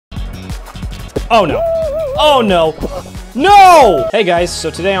Oh no. Oh no. No! Hey guys, so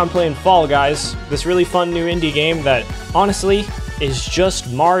today I'm playing Fall Guys, this really fun new indie game that, honestly, is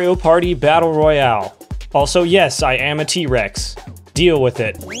just Mario Party Battle Royale. Also, yes, I am a T-Rex. Deal with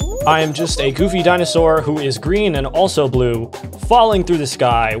it. I am just a goofy dinosaur who is green and also blue, falling through the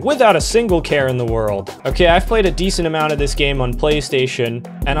sky without a single care in the world. Okay, I've played a decent amount of this game on PlayStation,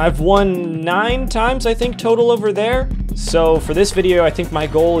 and I've won 9 times, I think, total over there. So for this video, I think my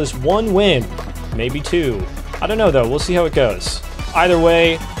goal is 1 win, maybe 2. I don't know though, we'll see how it goes. Either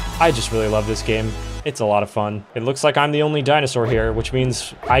way, I just really love this game. It's a lot of fun. It looks like I'm the only dinosaur here, which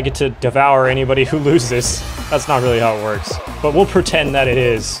means I get to devour anybody who loses. That's not really how it works, but we'll pretend that it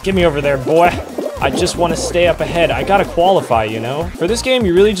is. Get me over there, boy. I just want to stay up ahead. I gotta qualify, you know? For this game,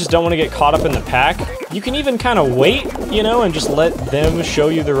 you really just don't want to get caught up in the pack. You can even kind of wait, you know, and just let them show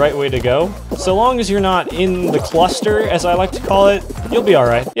you the right way to go. So long as you're not in the cluster, as I like to call it, you'll be all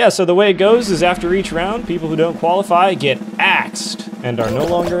right. Yeah, so the way it goes is after each round, people who don't qualify get axed and are no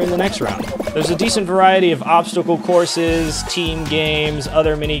longer in the next round. There's a decent variety of obstacle courses, team games,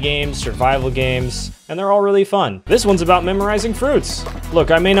 other mini games, survival games, and they're all really fun. This one's about memorizing fruits.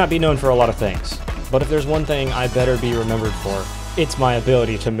 Look, I may not be known for a lot of things, but if there's one thing I better be remembered for, it's my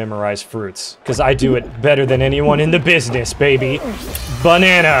ability to memorize fruits, because I do it better than anyone in the business, baby.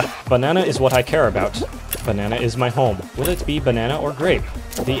 Banana! Banana is what I care about. Banana is my home. Will it be banana or grape?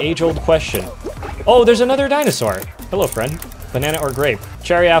 The age-old question. Oh, there's another dinosaur. Hello, friend. Banana or grape?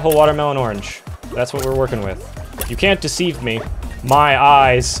 Cherry, apple, watermelon, orange. That's what we're working with. You can't deceive me. My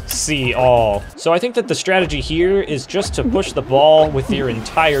eyes see all. So I think that the strategy here is just to push the ball with your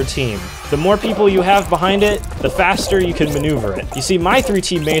entire team. The more people you have behind it, the faster you can maneuver it. You see, my 3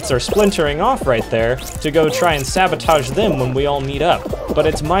 teammates are splintering off right there to go try and sabotage them when we all meet up. But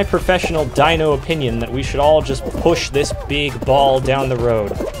it's my professional dino opinion that we should all just push this big ball down the road,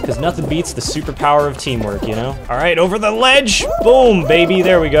 because nothing beats the superpower of teamwork, you know? All right, over the ledge. Boom, baby,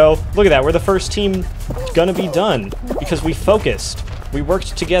 there we go. Look at that, we're the first team gonna be done because we focused. We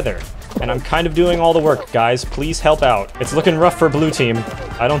worked together, and I'm kind of doing all the work, guys. Please help out. It's looking rough for blue team.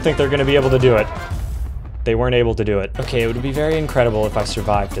 I don't think they're gonna be able to do it. They weren't able to do it. Okay, it would be very incredible if I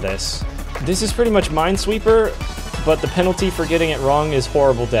survived this. This is pretty much Minesweeper, but the penalty for getting it wrong is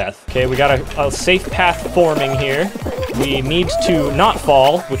horrible death. Okay, we got a safe path forming here. We need to not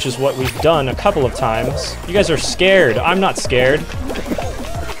fall, which is what we've done a couple of times. You guys are scared. I'm not scared.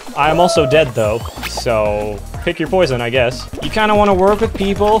 I'm also dead though, so pick your poison, I guess. You kind of want to work with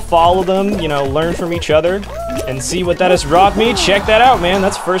people, follow them, you know, learn from each other, and see what that has brought me. Check that out, man.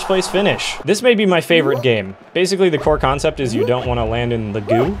 That's first place finish. This may be my favorite game. Basically, the core concept is you don't want to land in the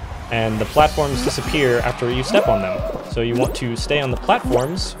goo, and the platforms disappear after you step on them. So you want to stay on the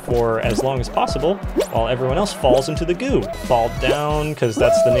platforms for as long as possible while everyone else falls into the goo. Fall down, because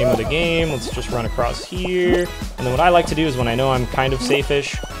that's the name of the game. Let's just run across here. And then what I like to do is when I know I'm kind of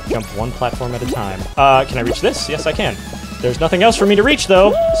safe-ish, jump 1 platform at a time. Can I reach this? Yes, I can. There's nothing else for me to reach,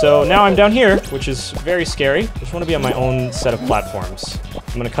 though. So now I'm down here, which is very scary. I just want to be on my own set of platforms.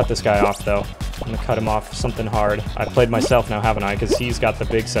 I'm going to cut this guy off, though. I'm going to cut him off something hard. I've played myself now, haven't I? Because he's got the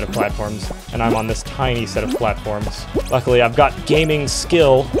big set of platforms, and I'm on this tiny set of platforms. Luckily, I've got gaming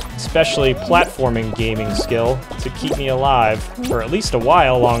skill, especially platforming gaming skill, to keep me alive for at least a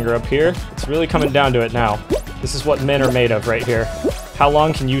while longer up here. It's really coming down to it now. This is what men are made of right here. How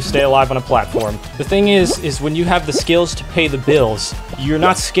long can you stay alive on a platform? The thing is when you have the skills to pay the bills, you're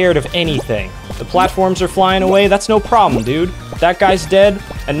not scared of anything. The platforms are flying away, that's no problem, dude. That guy's dead,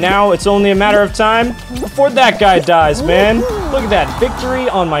 and now it's only a matter of time before that guy dies, man. Look at that, victory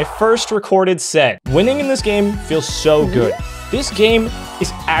on my first recorded set. Winning in this game feels so good. This game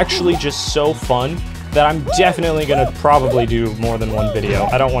is actually just so fun that I'm definitely gonna probably do more than 1 video.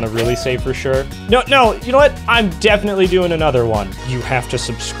 I don't want to really say for sure. No, you know what? I'm definitely doing another one. You have to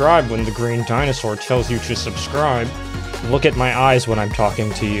subscribe when the green dinosaur tells you to subscribe. Look at my eyes when I'm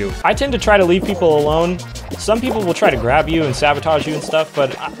talking to you. I tend to try to leave people alone. Some people will try to grab you and sabotage you and stuff,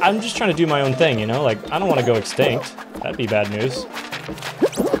 but I'm just trying to do my own thing, you know? Like, I don't want to go extinct. That'd be bad news.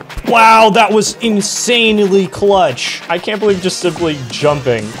 Wow, that was insanely clutch. I can't believe just simply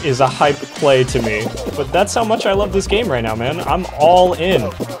jumping is a hype play to me. But that's how much I love this game right now, man. I'm all in.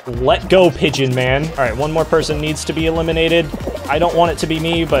 Let go, pigeon man. All right, 1 more person needs to be eliminated. I don't want it to be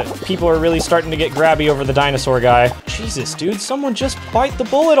me, but people are really starting to get grabby over the dinosaur guy. Jesus, dude, someone just bite the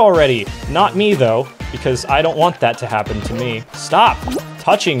bullet already. Not me, though, because I don't want that to happen to me. Stop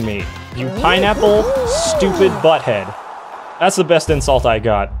touching me, you pineapple stupid butthead. That's the best insult I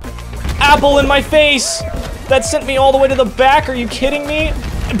got. Apple in my face! That sent me all the way to the back, are you kidding me?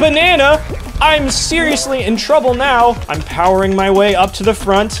 Banana! I'm seriously in trouble now. I'm powering my way up to the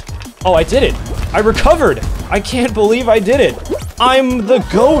front. Oh, I did it. I recovered. I can't believe I did it. I'm the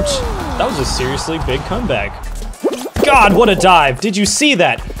GOAT. That was a seriously big comeback. God, what a dive. Did you see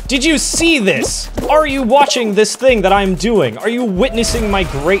that? Did you see this? Are you watching this thing that I'm doing? Are you witnessing my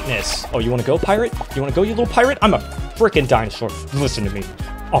greatness? Oh, you want to go, pirate? You want to go, you little pirate? I'm a freaking dinosaur. Listen to me.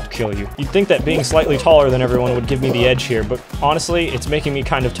 I'll kill you. You'd think that being slightly taller than everyone would give me the edge here, but honestly, it's making me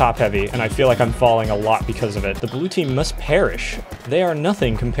kind of top heavy, and I feel like I'm falling a lot because of it. The blue team must perish. They are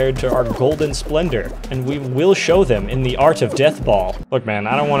nothing compared to our golden splendor, and we will show them in the art of death ball. Look, man,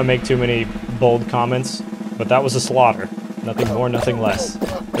 I don't want to make too many bold comments, but that was a slaughter. Nothing more, nothing less.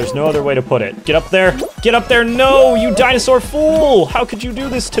 There's no other way to put it. Get up there! Get up there! No, you dinosaur fool! How could you do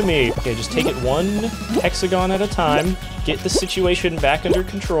this to me? Okay, just take it one hexagon at a time. Get the situation back under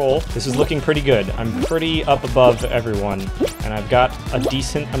control. This is looking pretty good. I'm pretty up above everyone, and I've got a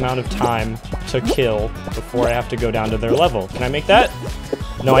decent amount of time to kill before I have to go down to their level. Can I make that?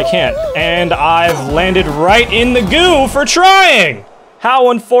 No, I can't. And I've landed right in the goo for trying!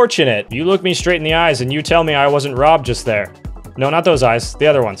 How unfortunate. You look me straight in the eyes and you tell me I wasn't robbed just there. No, not those eyes. The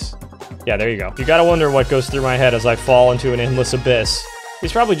other ones. Yeah, there you go. You gotta wonder what goes through my head as I fall into an endless abyss.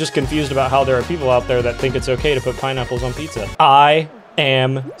 He's probably just confused about how there are people out there that think it's okay to put pineapples on pizza. I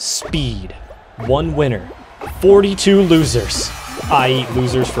am Speed. One winner. 42 losers. I eat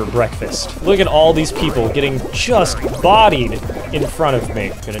losers for breakfast. Look at all these people getting just bodied in front of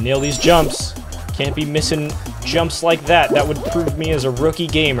me. Gonna nail these jumps. Can't be missing jumps like that. That would prove me as a rookie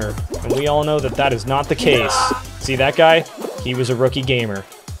gamer. And we all know that that is not the case. See that guy? He was a rookie gamer.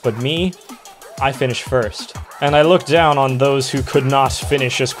 But me? I finished first. And I looked down on those who could not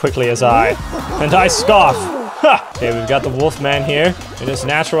finish as quickly as I. And I scoff. Ha! Okay, we've got the Wolfman here in his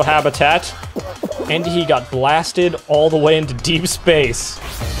natural habitat. And he got blasted all the way into deep space.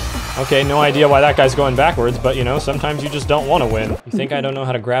 Okay, no idea why that guy's going backwards, but you know, sometimes you just don't want to win. You think I don't know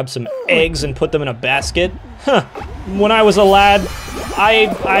how to grab some eggs and put them in a basket? Huh. When I was a lad,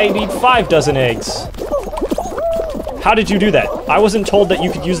 I'd eat 5 dozen eggs. How did you do that? I wasn't told that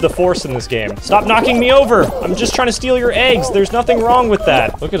you could use the force in this game. Stop knocking me over! I'm just trying to steal your eggs. There's nothing wrong with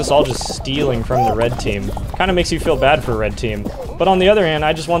that. Look at us all just stealing from the red team. Kind of makes you feel bad for red team. But on the other hand,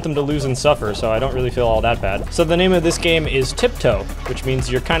 I just want them to lose and suffer, so I don't really feel all that bad. So the name of this game is Tiptoe, which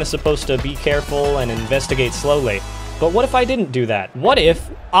means you're kind of supposed to be careful and investigate slowly. But what if I didn't do that? What if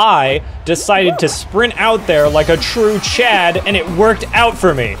I decided to sprint out there like a true Chad and it worked out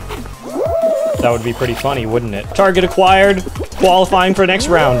for me? That would be pretty funny, wouldn't it? Target acquired, qualifying for next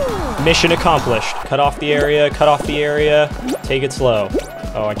round. Mission accomplished. Cut off the area, take it slow.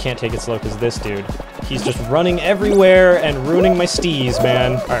 Oh, I can't take it slow because this dude. He's just running everywhere and ruining my steez,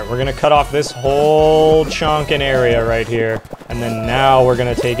 man. All right, we're gonna cut off this whole chunk and area right here. And then now we're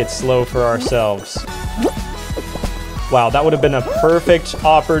gonna take it slow for ourselves. Wow, that would have been a perfect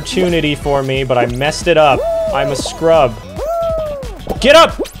opportunity for me, but I messed it up. I'm a scrub. Get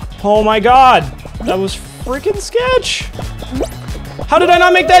up! Oh my god, that was freaking sketch. How did I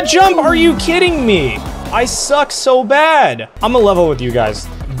not make that jump? Are you kidding me? I suck so bad. I'm gonna level with you guys.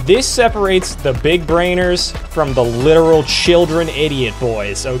 This separates the big brainers from the literal children idiot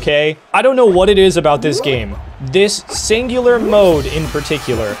boys, okay? I don't know what it is about this game, this singular mode in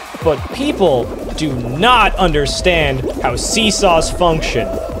particular, but people do not understand how seesaws function.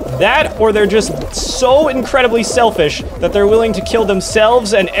 That, or they're just so incredibly selfish that they're willing to kill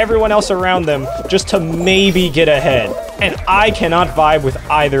themselves and everyone else around them just to maybe get ahead. And I cannot vibe with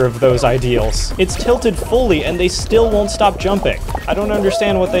either of those ideals. It's tilted fully and they still won't stop jumping. I don't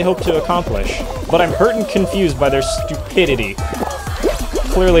understand what they hope to accomplish, but I'm hurt and confused by their stupidity.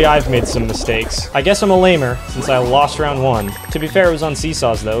 Clearly I've made some mistakes. I guess I'm a lamer, since I lost round 1. To be fair, it was on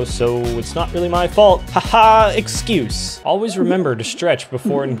seesaws though, so it's not really my fault. Haha, excuse. Always remember to stretch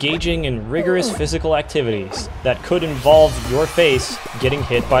before engaging in rigorous physical activities that could involve your face getting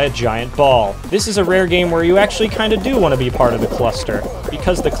hit by a giant ball. This is a rare game where you actually kind of do want to be part of the cluster,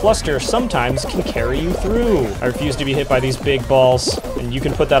 because the cluster sometimes can carry you through. I refuse to be hit by these big balls, and you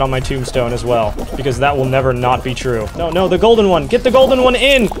can put that on my tombstone as well, because that will never not be true. No, the golden one. Get the golden one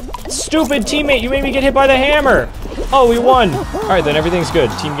in! Stupid teammate, you made me get hit by the hammer! Oh, we won! Alright, then everything's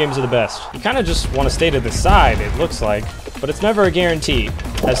good. Team games are the best. You kind of just want to stay to the side, it looks like. But it's never a guarantee,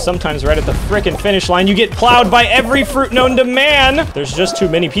 as sometimes right at the frickin' finish line, you get plowed by every fruit known to man! There's just too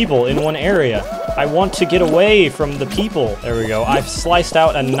many people in one area. I want to get away from the people. There we go. I've sliced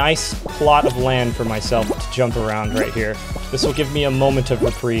out a nice plot of land for myself to jump around right here. This will give me a moment of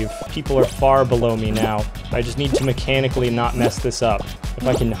reprieve. People are far below me now. I just need to mechanically not mess this up. If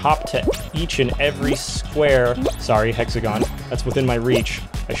I can hop to each and every square, sorry, hexagon, that's within my reach,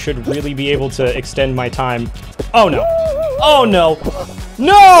 I should really be able to extend my time. Oh no! Oh no!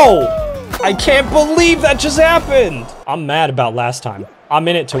 No! I can't believe that just happened! I'm mad about last time. I'm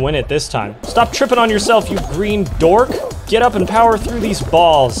in it to win it this time. Stop tripping on yourself, you green dork! Get up and power through these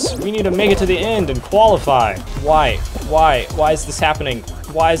balls. We need to make it to the end and qualify. Why? Why is this happening?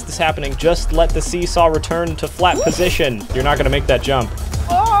 Why is this happening? Just let the seesaw return to flat position. You're not gonna make that jump.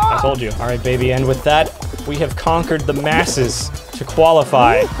 I told you. All right, baby, and with that, we have conquered the masses to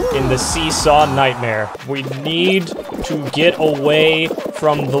qualify in the seesaw nightmare. We need to get away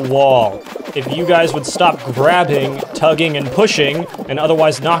from the wall. If you guys would stop grabbing, tugging, and pushing, and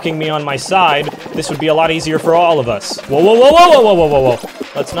otherwise knocking me on my side, this would be a lot easier for all of us. Whoa, whoa, whoa, whoa, whoa, whoa, whoa, whoa.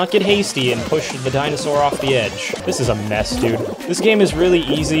 Let's not get hasty and push the dinosaur off the edge. This is a mess, dude. This game is really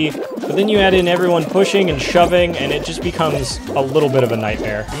easy, but then you add in everyone pushing and shoving, and it just becomes a little bit of a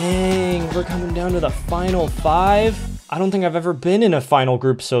nightmare. Dang, we're coming down to the final 5? I don't think I've ever been in a final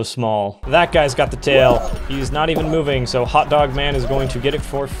group so small. That guy's got the tail. He's not even moving, so Hot Dog Man is going to get it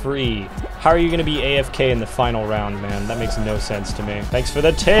for free. How are you gonna be AFK in the final round, man? That makes no sense to me. Thanks for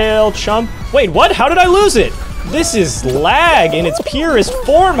the tail, chump. Wait, what? How did I lose it? This is lag in its purest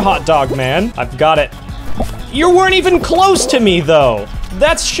form, Hot Dog Man. I've got it. You weren't even close to me, though.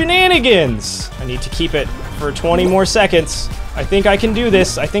 That's shenanigans. I need to keep it for 20 more seconds. I think I can do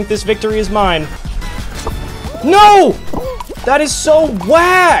this. I think this victory is mine. No! That is so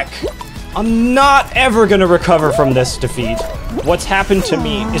whack! I'm not ever gonna recover from this defeat. What's happened to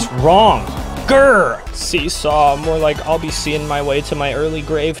me is wrong. Grr! Seesaw, more like I'll be seeing my way to my early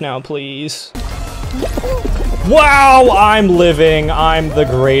grave now, please. Wow, I'm living. I'm the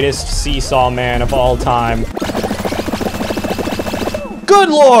greatest seesaw man of all time. Good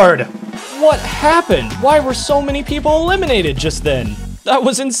lord! What happened? Why were so many people eliminated just then? That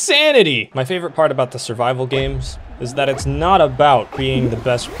was insanity! My favorite part about the survival games is that it's not about being the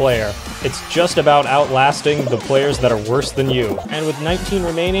best player. It's just about outlasting the players that are worse than you. And with 19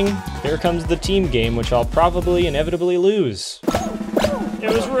 remaining, here comes the team game, which I'll probably inevitably lose.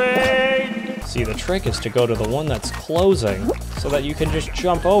 It was rigged! See, the trick is to go to the one that's closing, so that you can just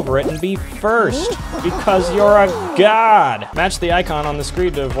jump over it and be first, because you're a god! Match the icon on the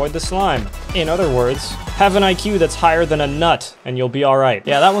screen to avoid the slime. In other words, have an IQ that's higher than a nut, and you'll be alright.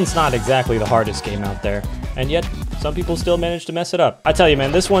 Yeah, that one's not exactly the hardest game out there, and yet, some people still manage to mess it up. I tell you,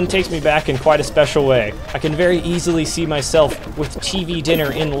 man, this one takes me back in quite a special way. I can very easily see myself with TV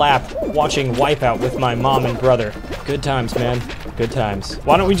dinner in lap, watching Wipeout with my mom and brother. Good times, man. Good times.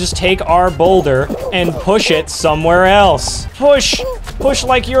 Why don't we just take our boulder and push it somewhere else? Push! Push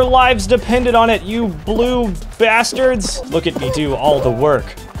like your lives depended on it, you blue bastards! Look at me do all the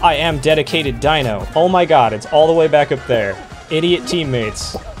work. I am dedicated dino. Oh my god, it's all the way back up there. Idiot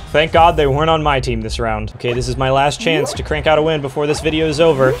teammates. Thank God they weren't on my team this round. Okay, this is my last chance to crank out a win before this video is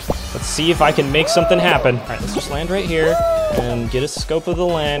over. Let's see if I can make something happen. All right, let's just land right here and get a scope of the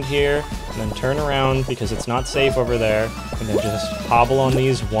land here and then turn around because it's not safe over there and then just hobble on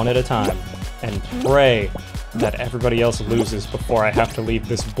these one at a time and pray that everybody else loses before I have to leave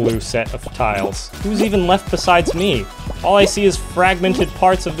this blue set of tiles. Who's even left besides me? All I see is fragmented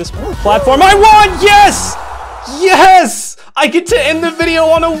parts of this platform. I won! Yes! Yes! I get to end the video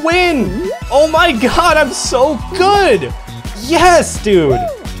on a win! Oh my god, I'm so good! Yes, dude!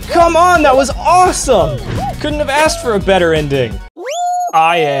 Come on, that was awesome! Couldn't have asked for a better ending.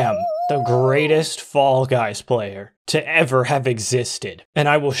 I am the greatest Fall Guys player to ever have existed, and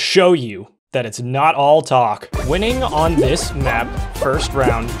I will show you that it's not all talk. Winning on this map, first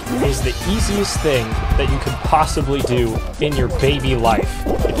round, is the easiest thing that you could possibly do in your baby life.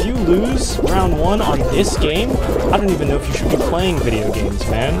 If you lose round 1 on this game, I don't even know if you should be playing video games,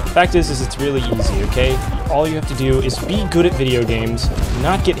 man. Fact is it's really easy, okay? All you have to do is be good at video games,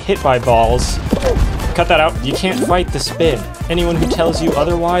 not get hit by balls. Cut that out. You can't fight the spin. Anyone who tells you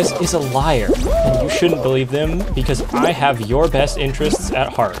otherwise is a liar, and you shouldn't believe them because I have your best interests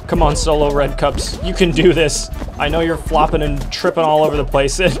at heart. Come on, Solo Red Cups, you can do this. I know you're flopping and tripping all over the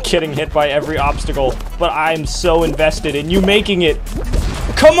place and getting hit by every obstacle, but I'm so invested in you making it.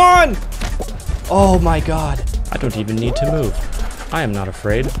 Come on! Oh my god. I don't even need to move. I am not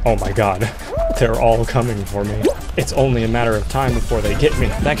afraid. Oh my god. They're all coming for me. It's only a matter of time before they get me.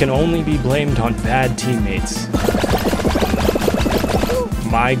 That can only be blamed on bad teammates.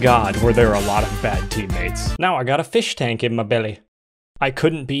 My god, were there a lot of bad teammates. Now I got a fish tank in my belly. I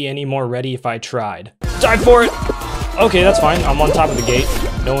couldn't be any more ready if I tried. Dive for it! Okay, that's fine. I'm on top of the gate.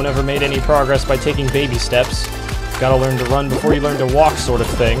 No one ever made any progress by taking baby steps. Gotta learn to run before you learn to walk sort of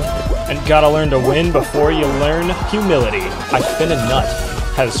thing. And gotta learn to win before you learn humility. I've been a nut.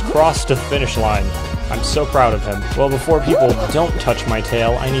 Has crossed a finish line. I'm so proud of him. Well, before people don't touch my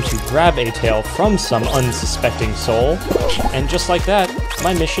tail, I need to grab a tail from some unsuspecting soul. And just like that,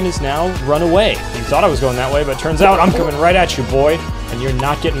 my mission is now run away. You thought I was going that way, but turns out I'm coming right at you, boy. And you're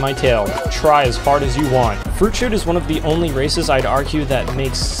not getting my tail. Try as hard as you want. Fruit Shoot is one of the only races I'd argue that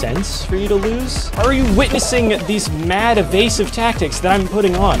makes sense for you to lose. Are you witnessing these mad evasive tactics that I'm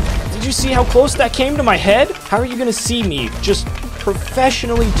putting on? Did you see how close that came to my head? How are you gonna see me just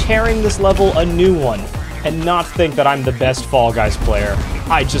professionally tearing this level a new one and not think that I'm the best Fall Guys player?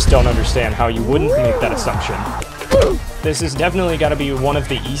 I just don't understand how you wouldn't make that assumption. This is definitely gotta be one of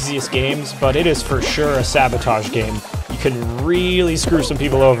the easiest games, but it is for sure a sabotage game. You can really screw some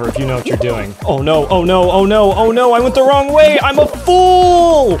people over if you know what you're doing. Oh no, oh no, oh no, oh no, I went the wrong way! I'm a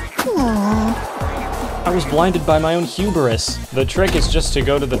fool! I was blinded by my own hubris. The trick is just to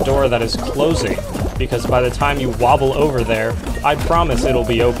go to the door that is closing, because by the time you wobble over there, I promise it'll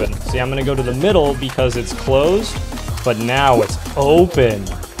be open. See, I'm gonna go to the middle because it's closed, but now it's open.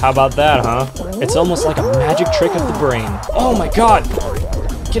 How about that, huh? It's almost like a magic trick of the brain. Oh my god!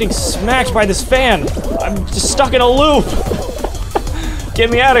 Getting smacked by this fan! I'm just stuck in a loop! Get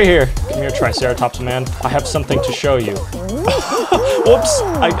me out of here! Come here, Triceratops man. I have something to show you. Whoops!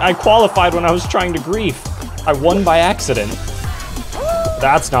 I qualified when I was trying to grief. I won by accident.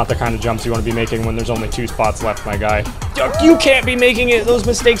 That's not the kind of jumps you want to be making when there's only 2 spots left, my guy. You can't be making those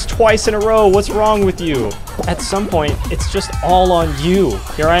mistakes twice in a row. What's wrong with you? At some point, it's just all on you.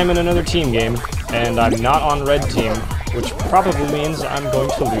 Here I am in another team game, and I'm not on red team, which probably means I'm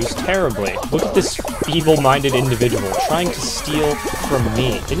going to lose terribly. Look at this feeble-minded individual trying to steal from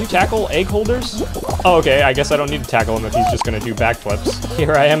me. Can you tackle egg holders? Oh, okay, I guess I don't need to tackle him if he's just gonna do backflips.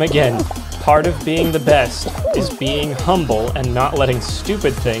 Here I am again. Part of being the best is being humble and not letting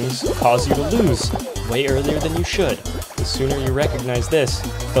stupid things cause you to lose way earlier than you should. The sooner you recognize this,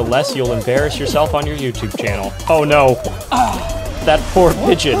 the less you'll embarrass yourself on your YouTube channel. Oh no. That poor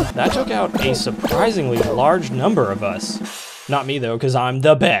pigeon. That took out a surprisingly large number of us. Not me though, because I'm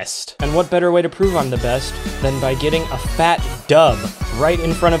the best. And what better way to prove I'm the best than by getting a fat dub right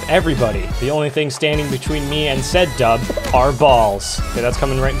in front of everybody. The only thing standing between me and said dub are balls. Okay, that's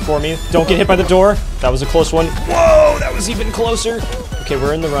coming right for me. Don't get hit by the door. That was a close one. Whoa, that was even closer. Okay,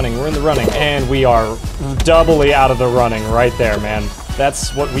 we're in the running, and we are doubly out of the running right there, man.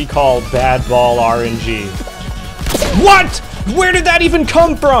 That's what we call bad ball RNG. What? Where did that even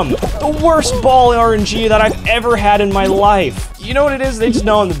come from? The worst ball RNG that I've ever had in my life. You know what it is? They just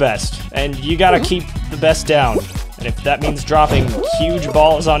know I'm the best. And you gotta keep the best down. And if that means dropping huge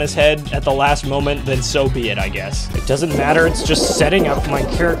balls on his head at the last moment, then so be it, I guess. It doesn't matter, it's just setting up my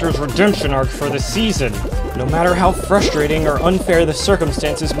character's redemption arc for the season. No matter how frustrating or unfair the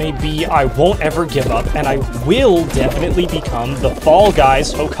circumstances may be, I won't ever give up, and I will definitely become the Fall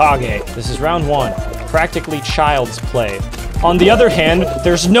Guys Hokage. This is round 1. Practically child's play. On the other hand,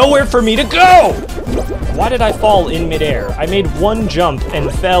 there's nowhere for me to go! Why did I fall in midair? I made one jump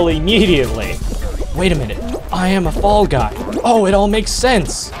and fell immediately. Wait a minute, I am a Fall Guy. Oh, it all makes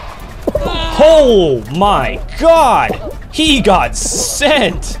sense. Oh my god! He got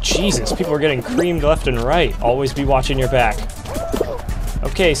sent! Jesus, people are getting creamed left and right. Always be watching your back.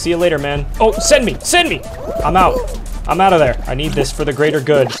 Okay, see you later, man. Oh, send me! Send me! I'm out. I'm out of there. I need this for the greater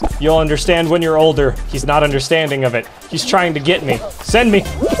good. You'll understand when you're older. He's not understanding of it. He's trying to get me. Send me!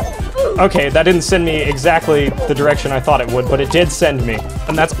 Okay, that didn't send me exactly the direction I thought it would, but it did send me.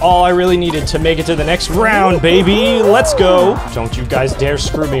 And that's all I really needed to make it to the next round, baby! Let's go! Don't you guys dare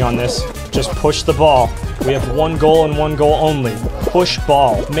screw me on this. Just push the ball. We have one goal and one goal only. Push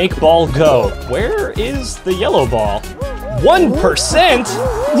ball. Make ball go. Where is the yellow ball?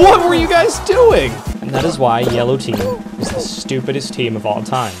 1%? What were you guys doing? And that is why Yellow Team is the stupidest team of all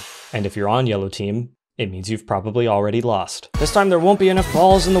time. And if you're on Yellow Team, it means you've probably already lost. This time there won't be enough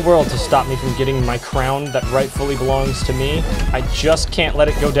balls in the world to stop me from getting my crown that rightfully belongs to me. I just can't let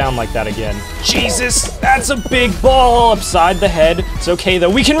it go down like that again. Jesus, that's a big ball upside the head. It's okay though,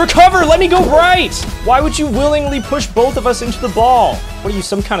 we can recover, let me go right! Why would you willingly push both of us into the ball? What are you,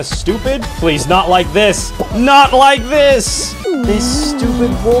 some kind of stupid? Please, not like this! Not like this! This stupid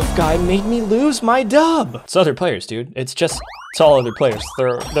wolf guy made me lose my dub. It's other players, dude. It's all other players.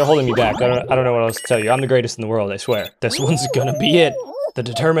 They're holding me back. I don't know what else to tell you. I'm the greatest in the world, I swear. This one's gonna be it. The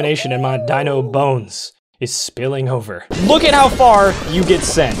determination in my dino bones is spilling over. Look at how far you get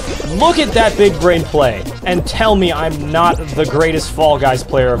sent. Look at that big brain play. And tell me I'm not the greatest Fall Guys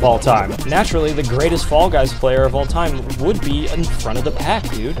player of all time. Naturally, the greatest Fall Guys player of all time would be in front of the pack,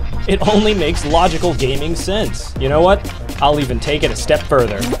 dude. It only makes logical gaming sense. You know what? I'll even take it a step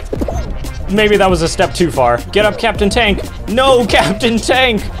further. Maybe that was a step too far. Get up, Captain Tank. No, Captain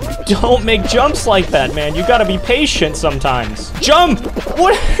Tank. Don't make jumps like that, man. You gotta be patient sometimes. Jump!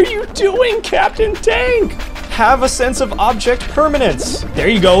 What are you doing, Captain Tank? Have a sense of object permanence. There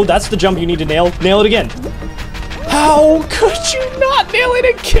you go. That's the jump you need to nail. Nail it again. How could you not nail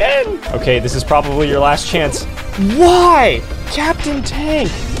it again? Okay, this is probably your last chance. Why? Captain Tank,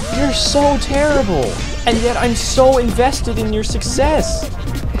 you're so terrible. And yet I'm so invested in your success.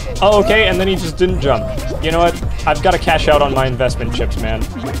 Oh, okay, and then he just didn't jump. You know what? I've got to cash out on my investment chips, man.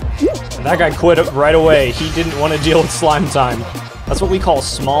 And that guy quit right away. He didn't want to deal with slime time. That's what we call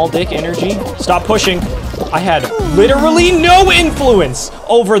small dick energy. Stop pushing. I had literally no influence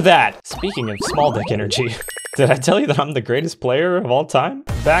over that. Speaking of small dick energy, did I tell you that I'm the greatest player of all time?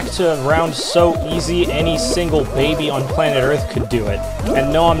 Back to a round so easy, any single baby on planet Earth could do it.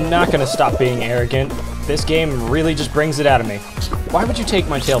 And no, I'm not gonna stop being arrogant. This game really just brings it out of me. Why would you take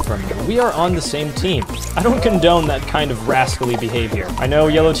my tail from me? We are on the same team. I don't condone that kind of rascally behavior. I know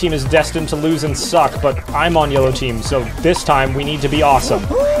yellow team is destined to lose and suck, but I'm on yellow team, so this time we need to be awesome.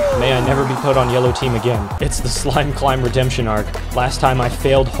 May I never be put on yellow team again. It's the Slime Climb redemption arc. Last time I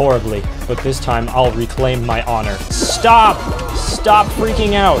failed horribly, but this time I'll reclaim my honor. Stop! Stop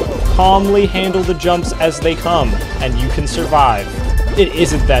freaking out. Calmly handle the jumps as they come, and you can survive. It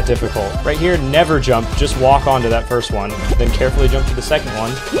isn't that difficult. Right here, never jump, just walk onto that first one, then carefully jump to the second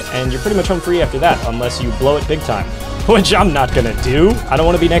one, and you're pretty much home free after that, unless you blow it big time. Which I'm not gonna do. I don't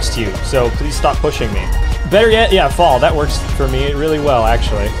want to be next to you, so please stop pushing me. Better yet, yeah, fall. That works for me really well,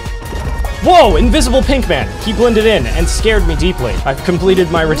 actually. Whoa, invisible pink man! He blended in and scared me deeply. I've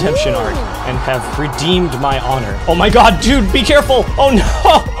completed my redemption arc and have redeemed my honor. Oh my god, dude, be careful! Oh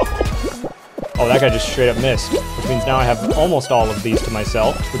no! Oh, that guy just straight up missed, which means now I have almost all of these to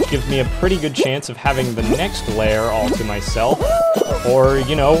myself, which gives me a pretty good chance of having the next layer all to myself. Or,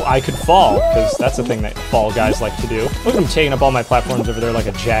 you know, I could fall, because that's a thing that fall guys like to do. Look at him taking up all my platforms over there like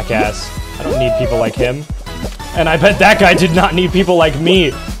a jackass. I don't need people like him. And I bet that guy did not need people like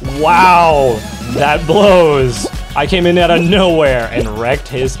me. Wow, that blows. I came in out of nowhere and wrecked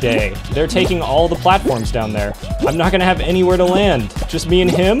his day. They're taking all the platforms down there. I'm not gonna have anywhere to land. Just me and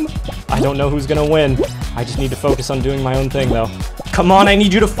him? I don't know who's gonna win. I just need to focus on doing my own thing, though. Come on, I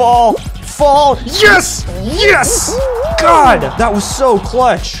need you to fall! Fall! Yes! Yes! God, that was so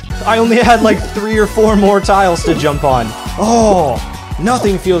clutch. I only had like 3 or 4 more tiles to jump on. Oh,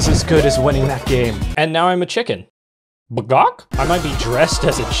 nothing feels as good as winning that game. And now I'm a chicken. Bagok? I might be dressed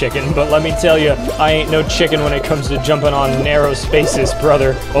as a chicken, but let me tell you, I ain't no chicken when it comes to jumping on narrow spaces,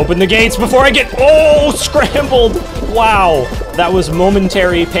 brother. Open the gates before I get, oh, scrambled! Wow, that was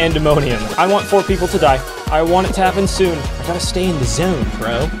momentary pandemonium. I want 4 people to die. I want it to happen soon. I gotta stay in the zone,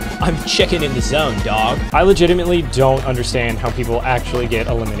 bro. I'm chicken in the zone, dog. I legitimately don't understand how people actually get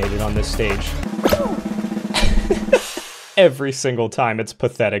eliminated on this stage. Every single time. It's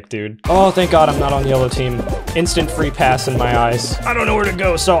pathetic, dude. Oh, thank God I'm not on yellow team. Instant free pass in my eyes. I don't know where to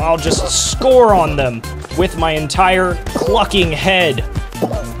go, so I'll just score on them with my entire clucking head.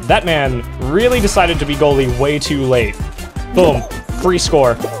 That man really decided to be goalie way too late. Boom. Free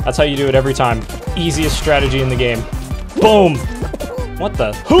score. That's how you do it every time. Easiest strategy in the game. Boom. What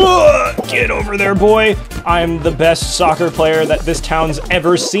the? Get over there, boy. I'm the best soccer player that this town's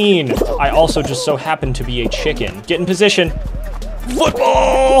ever seen. I also just so happen to be a chicken. Get in position.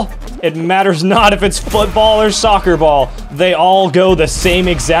 Football! It matters not if it's football or soccer ball. They all go the same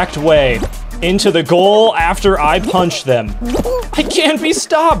exact way. Into the goal after I punch them. I can't be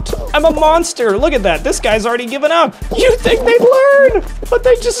stopped. I'm a monster. Look at that. This guy's already given up. You think they'd learn, but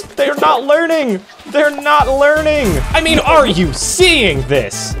they're not learning. They're not learning. I mean, are you seeing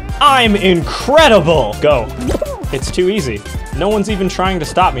this? I'm incredible. Go. It's too easy. No one's even trying to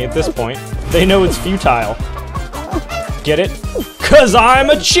stop me at this point. They know it's futile. Get it? 'Cause I'm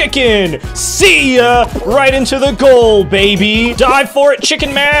a chicken. See ya. Right into the goal, baby. Dive for it,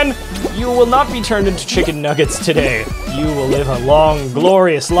 chicken man. You will not be turned into chicken nuggets today. You will live a long,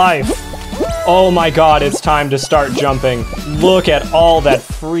 glorious life. Oh my God, it's time to start jumping. Look at all that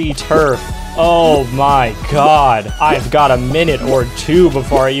free turf. Oh my God. I've got a minute or 2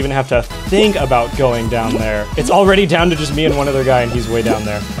 before I even have to think about going down there. It's already down to just me and one other guy, and he's way down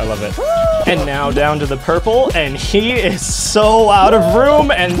there. I love it. And now down to the purple, and he is so out of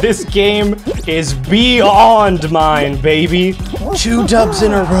room, and this game is beyond mine, baby. 2 dubs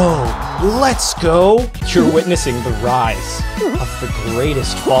in a row. Let's go. You're witnessing the rise of the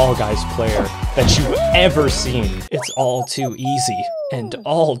greatest Fall Guys player that you've ever seen. It's all too easy and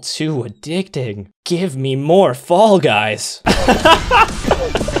all too addicting. Give me more Fall Guys.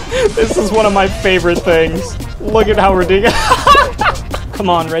 This is one of my favorite things. Look at how ridiculous. Come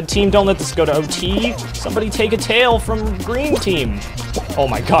on, red team, don't let this go to OT. Somebody take a tail from green team. Oh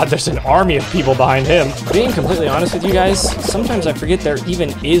my god, there's an army of people behind him. Being completely honest with you guys, sometimes I forget there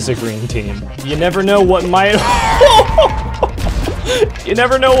even is a green team. You never know what might... You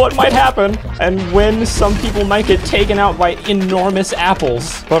never know what might happen, and when some people might get taken out by enormous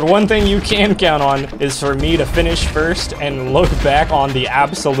apples. But one thing you can count on is for me to finish first and look back on the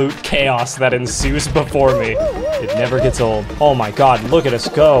absolute chaos that ensues before me. It never gets old. Oh my god, look at us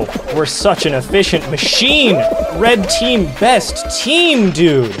go. We're such an efficient machine. Red team best team,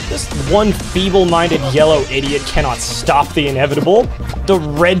 dude. This one feeble-minded yellow idiot cannot stop the inevitable. The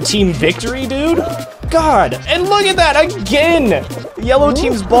red team victory, dude? God, and look at that again! Yellow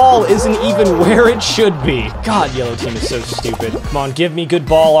team's ball isn't even where it should be. God, yellow team is so stupid. Come on, give me good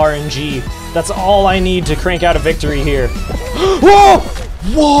ball RNG. That's all I need to crank out a victory here. Whoa!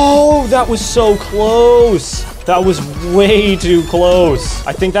 Whoa, that was so close. That was way too close.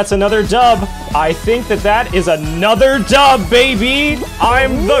 I think that's another dub. I think that is another dub, baby.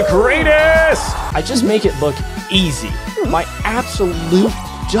 I'm the greatest. I just make it look easy. My absolute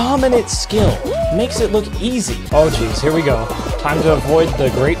dominant skill makes it look easy. Oh geez, here we go. Time to avoid the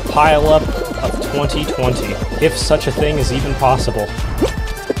great pileup of 2020, if such a thing is even possible.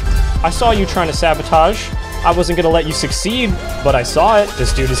 I saw you trying to sabotage. I wasn't gonna let you succeed, but I saw it.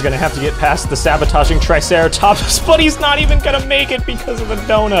 This dude is gonna have to get past the sabotaging Triceratops, but he's not even gonna make it because of the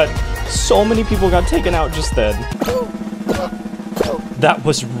donut. So many people got taken out just then. That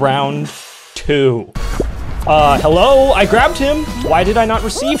was round 2. Hello? I grabbed him. Why did I not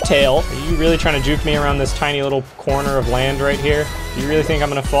receive tail? Are you really trying to juke me around this tiny little corner of land right here? Do you really think I'm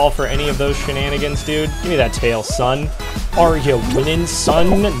gonna fall for any of those shenanigans, dude? Give me that tail, son. Are you winning,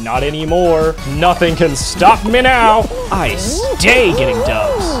 son? Not anymore. Nothing can stop me now. I stay getting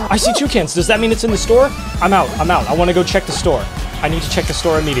dubs. I see toucans. Does that mean it's in the store? I'm out. I want to go check the store. I need to check the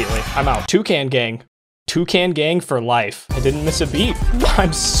store immediately. I'm out. Toucan gang. Toucan gang for life. I didn't miss a beat.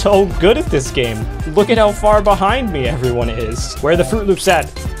 I'm so good at this game. Look at how far behind me everyone is. Where are the Fruit Loops at?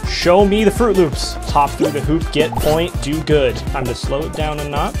 Show me the Fruit Loops. Hop through the hoop, get point, do good. Time to slow it down a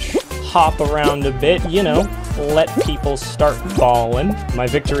notch. Hop around a bit, you know. Let people start balling. My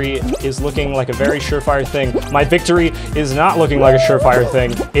victory is looking like a very surefire thing. My victory is not looking like a surefire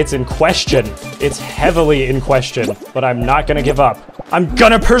thing. It's in question. It's heavily in question. But I'm not gonna give up. I'm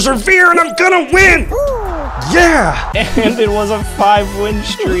gonna persevere and I'm gonna win! Yeah! And it was a 5-win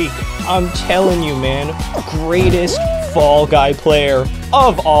streak. I'm telling you, man. Greatest Fall Guy player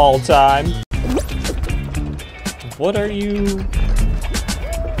of all time. What are you...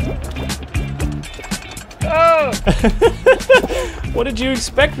 Oh! What did you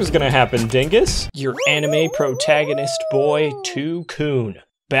expect was gonna happen, dingus? Your anime protagonist boy, 2Coon.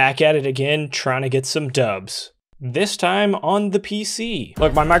 Back at it again, trying to get some dubs. This time on the PC.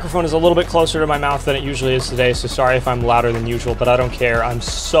 Look, my microphone is a little bit closer to my mouth than it usually is today, so sorry if I'm louder than usual, but I don't care. I'm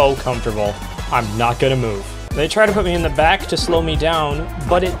so comfortable. I'm not gonna move. They try to put me in the back to slow me down,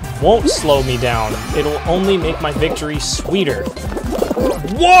 but it won't slow me down. It'll only make my victory sweeter.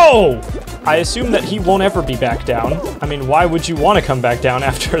 Whoa! I assume that he won't ever be back down. I mean, why would you want to come back down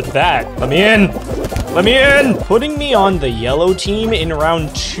after that? Let me in! Let me in! Putting me on the yellow team in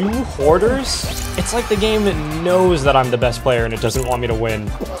round 2 hoarders? It's like the game knows that I'm the best player and it doesn't want me to win.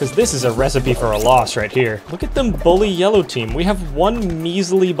 Because this is a recipe for a loss right here. Look at them bully yellow team. We have 1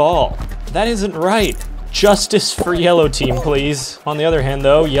 measly ball. That isn't right. Justice for yellow team, please. On the other hand,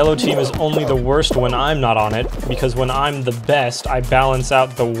 though, yellow team is only the worst when I'm not on it, because when I'm the best, I balance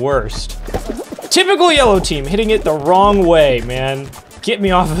out the worst. Typical yellow team, hitting it the wrong way, man. Get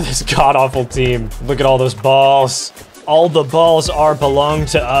me off of this god-awful team. Look at all those balls. All the balls belong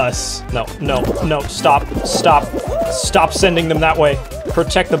to us. No, no, no, stop, stop. Stop sending them that way.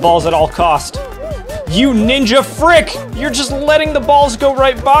 Protect the balls at all cost. You ninja frick! You're just letting the balls go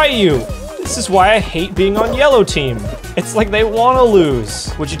right by you. This is why I hate being on yellow team. It's like they want to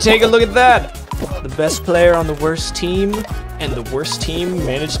lose. Would you take a look at that? The best player on the worst team, and the worst team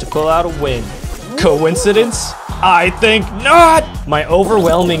managed to pull out a win. Coincidence? I think not! My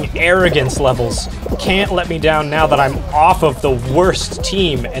overwhelming arrogance levels can't let me down now that I'm off of the worst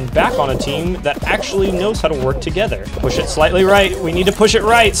team and back on a team that actually knows how to work together. Push it slightly right. We need to push it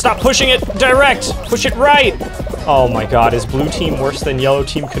right. Stop pushing it direct. Push it right. Oh my god, is blue team worse than yellow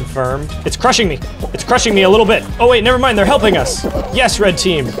team confirmed? It's crushing me. It's crushing me a little bit. Oh wait, never mind, they're helping us. Yes, red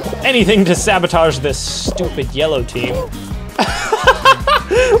team. Anything to sabotage this stupid yellow team.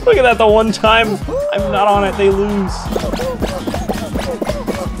 Look at that, the one time I'm not on it, they lose.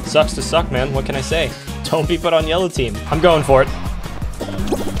 Sucks to suck, man. What can I say? Don't be put on yellow team. I'm going for it.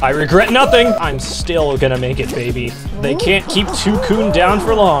 I regret nothing. I'm still gonna make it, baby. They can't keep Cocoon down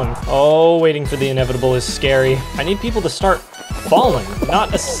for long. Oh, waiting for the inevitable is scary. I need people to start falling.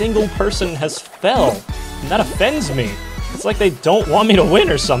 Not a single person has fell. And that offends me. It's like they don't want me to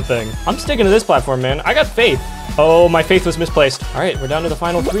win or something. I'm sticking to this platform, man. I got faith. Oh, my faith was misplaced. All right, we're down to the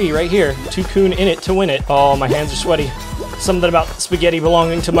final 3 right here. Cocoon in it to win it. Oh, my hands are sweaty. Something about spaghetti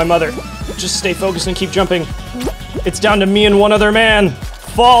belonging to my mother. Just stay focused and keep jumping. It's down to me and one other man.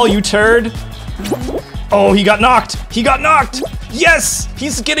 Fall, you turd. Oh, he got knocked. He got knocked. Yes,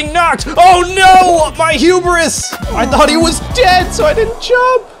 he's getting knocked. Oh no, my hubris. I thought he was dead, so I didn't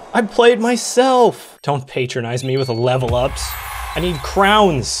jump. I played myself. Don't patronize me with level ups. I need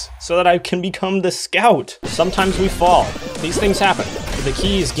crowns so that I can become the scout. Sometimes we fall. These things happen. The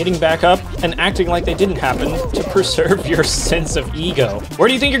key is getting back up and acting like they didn't happen to preserve your sense of ego. Where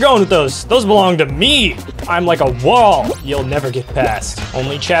do you think you're going with those? Those belong to me. I'm like a wall you'll never get past.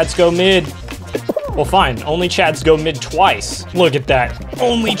 Only Chads go mid. Well, fine. Only Chads go mid twice. Look at that.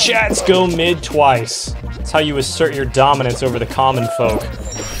 Only Chads go mid twice. That's how you assert your dominance over the common folk.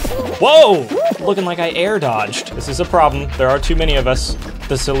 Whoa! Looking like I air dodged. This is a problem. There are too many of us.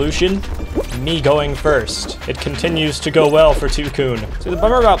 The solution? Me going first. It continues to go well for Cocoon. So the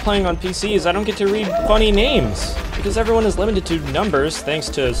bummer about playing on PC is I don't get to read funny names because everyone is limited to numbers thanks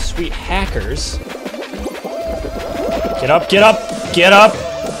to sweet hackers. Get up, get up, get up,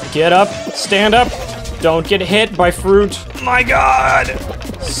 get up, stand up. Don't get hit by fruit. My God!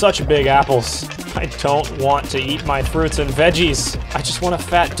 Such big apples. I don't want to eat my fruits and veggies. I just want a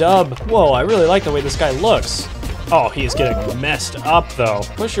fat dub. Whoa, I really like the way this guy looks. Oh, he is getting messed up though.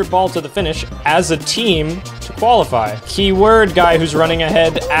 Push your ball to the finish as a team to qualify. Keyword guy who's running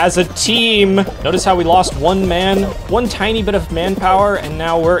ahead as a team. Notice how we lost one man, one tiny bit of manpower, and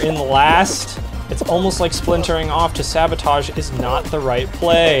now we're in last. It's almost like splintering off to sabotage is not the right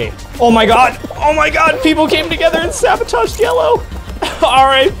play. Oh my God, people came together and sabotaged yellow.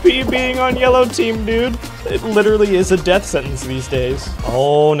 RIP being on yellow team, dude. It literally is a death sentence these days.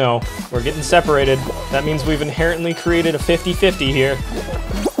 Oh no, we're getting separated. That means we've inherently created a 50-50 here.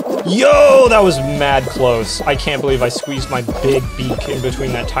 Yo, that was mad close. I can't believe I squeezed my big beak in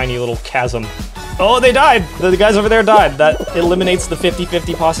between that tiny little chasm. Oh, they died. The guys over there died. That eliminates the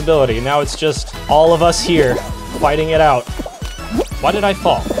 50-50 possibility. Now it's just all of us here fighting it out. Why did I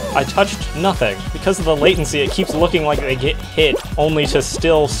fall? I touched nothing. Because of the latency, it keeps looking like they get hit, only to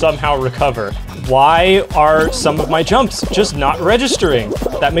still somehow recover. Why are some of my jumps just not registering?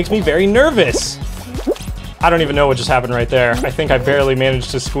 That makes me very nervous. I don't even know what just happened right there. I think I barely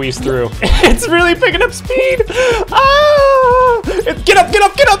managed to squeeze through. It's really picking up speed! Ah! Get up, get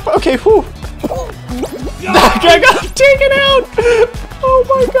up, get up! Okay, whew. I got taken out! Oh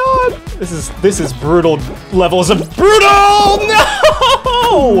my God! This is brutal levels of brutal!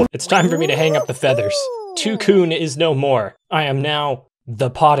 No! It's time for me to hang up the feathers. Cocoon is no more. I am now the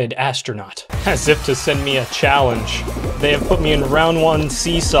potted astronaut. As if to send me a challenge. They have put me in round 1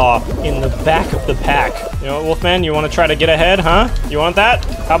 seesaw in the back of the pack. You know what, Wolfman? You want to try to get ahead, huh? You want that?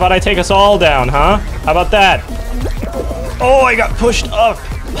 How about I take us all down, huh? How about that? Oh, I got pushed up.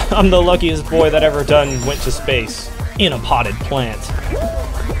 I'm the luckiest boy that ever went to space in a potted plant.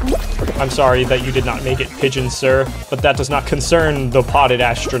 I'm sorry that you did not make it, pigeon sir, but that does not concern the potted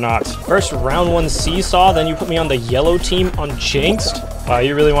astronaut. First round 1 seesaw, then you put me on the yellow team unjinxed? Wow,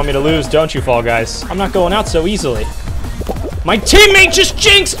 you really want me to lose, don't you, Fall Guys? I'm not going out so easily. My teammate just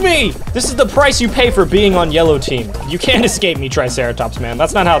jinxed me! This is the price you pay for being on yellow team. You can't escape me, Triceratops man.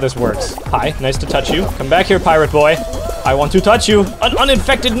 That's not how this works. Hi, nice to touch you. Come back here, pirate boy. I want to touch you. An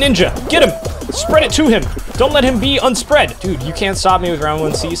uninfected ninja. Get him! Spread it to him. Don't let him be unspread. Dude, you can't stop me with round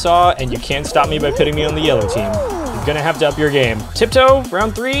 1 seesaw, and you can't stop me by putting me on the yellow team. You're gonna have to up your game. Tiptoe,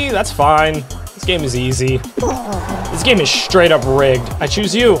 round 3, that's fine. This game is easy. This game is straight up rigged. I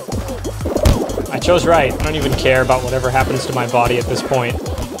choose you. I chose right. I don't even care about whatever happens to my body at this point.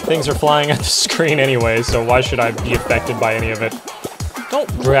 Things are flying at the screen anyway, so why should I be affected by any of it? Don't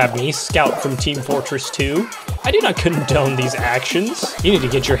grab me, Scout from Team Fortress 2. I do not condone these actions. You need to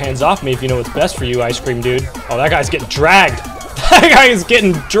get your hands off me if you know what's best for you, Ice Cream Dude. Oh, that guy's getting dragged. That guy is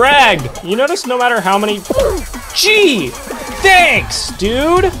getting dragged. You notice no matter how many... Gee! Thanks,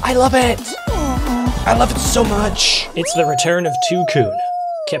 dude! I love it. I love it so much. It's the return of Cocoon.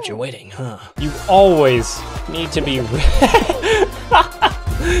 Kept you waiting, huh? You always need to be...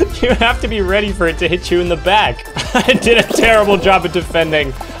 You have to be ready for it to hit you in the back. I did a terrible job at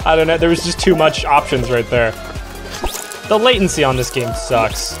defending. I don't know, there was just too much options right there. The latency on this game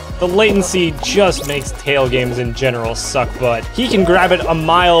sucks. The latency just makes tail games in general suck butt. He can grab it a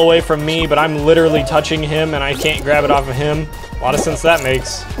mile away from me, but I'm literally touching him and I can't grab it off of him. A lot of sense that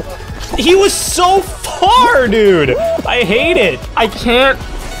makes. He was so far, dude! I hate it. I can't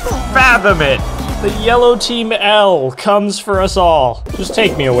fathom it. The yellow team L comes for us all. Just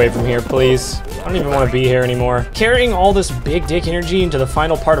take me away from here, please. I don't even want to be here anymore. Carrying all this big dick energy into the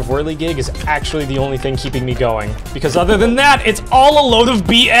final part of Whirligig is actually the only thing keeping me going. Because other than that, it's all a load of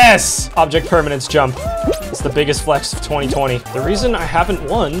BS! Object permanence jump. It's the biggest flex of 2020. The reason I haven't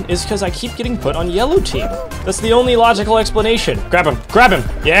won is because I keep getting put on yellow team. That's the only logical explanation. Grab him, grab him.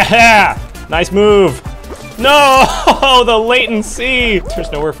 Yeah! Nice move. No, the latency.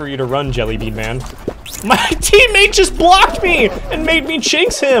 There's nowhere for you to run, Jellybean Man. My teammate just blocked me and made me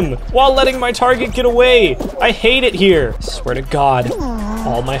jinx him while letting my target get away. I hate it here. Swear to God,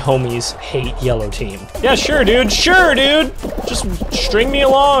 all my homies hate yellow team. Yeah, sure, dude. Sure, dude. Just string me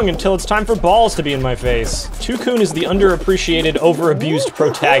along until it's time for balls to be in my face. Tukun is the underappreciated, overabused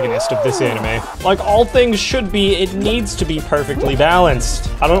protagonist of this anime. Like all things should be, it needs to be perfectly balanced.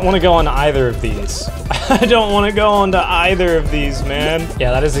 I don't want to go on either of these. I don't want to go on to either of these, man.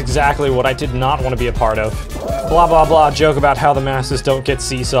 Yeah, that is exactly what I did not want to be a part of. Blah, blah, blah, joke about how the masses don't get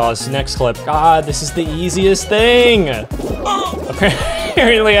seesaws. Next clip. God, this is the easiest thing.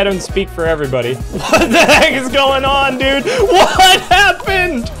 Apparently I don't speak for everybody. What the heck is going on, dude? What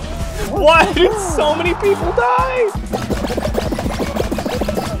happened? Why did so many people die?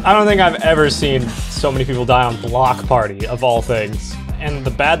 I don't think I've ever seen so many people die on Block Party, of all things. And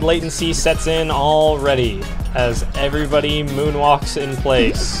the bad latency sets in already as everybody moonwalks in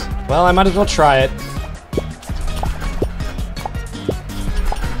place. Well, I might as well try it.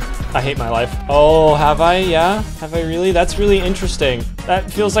 I hate my life. Oh, have I? Yeah? Have I really? That's really interesting.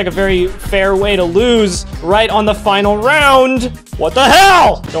 That feels like a very fair way to lose right on the final round. What the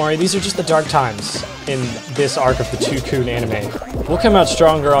hell? Don't worry, these are just the dark times in this arc of the Tukun anime. We'll come out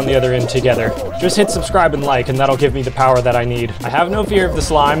stronger on the other end together. Just hit subscribe and like, and that'll give me the power that I need. I have no fear of the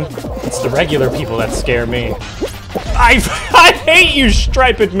slime. It's the regular people that scare me. I hate you,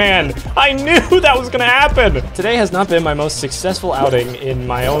 Striped Man! I knew that was gonna happen! Today has not been my most successful outing in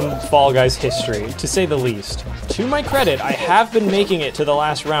my own Fall Guys history, to say the least. To my credit, I have been making it to the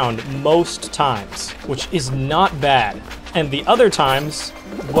last round most times, which is not bad. And the other times,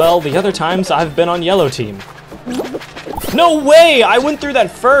 well, the other times I've been on yellow team. No way! I went through that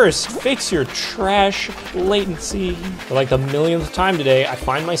first! Fix your trash latency. For like the millionth time today, I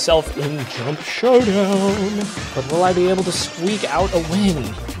find myself in Jump Showdown. But will I be able to squeak out a win?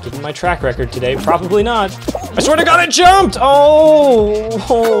 Given my track record today, probably not. I swear to God, I jumped!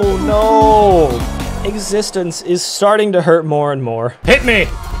 Oh no! Existence is starting to hurt more and more. Hit me!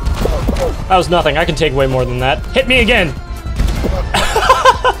 That was nothing. I can take way more than that. Hit me again!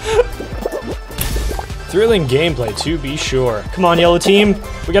 Thrilling gameplay, to be sure. Come on, yellow team.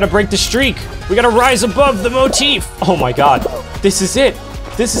 We gotta break the streak. We gotta rise above the motif. Oh my God, this is it.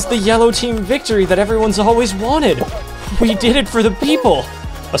 This is the yellow team victory that everyone's always wanted. We did it for the people.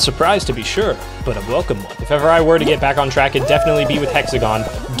 A surprise to be sure, but a welcome one. If ever I were to get back on track, it'd definitely be with Hexagon.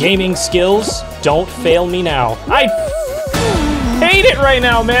 Gaming skills, don't fail me now. I hate it right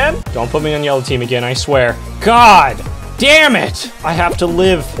now, man. Don't put me on yellow team again, I swear. God damn it. I have to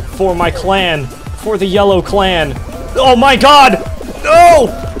live for my clan. For the yellow clan. Oh my God! No!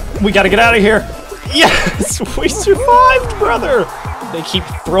 We gotta get out of here. Yes, we survived, brother. They keep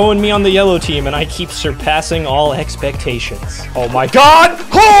throwing me on the yellow team and I keep surpassing all expectations. Oh my God!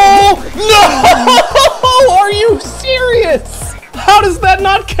 Oh, no! Are you serious? How does that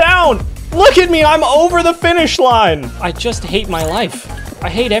not count? Look at me, I'm over the finish line. I just hate my life. I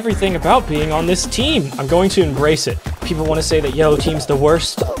hate everything about being on this team. I'm going to embrace it. People want to say that yellow team's the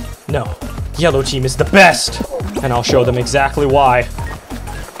worst. No. Yellow team is the best, and I'll show them exactly why.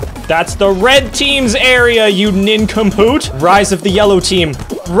 That's the red team's area, you nincompoop! Rise of the yellow team.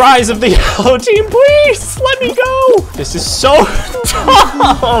 Rise of the yellow team, please! Let me go! This is so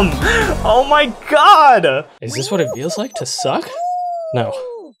dumb! Oh my God! Is this what it feels like to suck? No.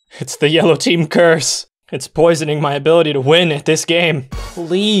 It's the yellow team curse. It's poisoning my ability to win at this game.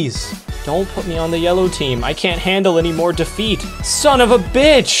 Please, don't put me on the yellow team. I can't handle any more defeat. Son of a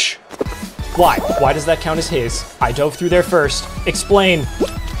bitch! Why? Why does that count as his? I dove through there first. Explain.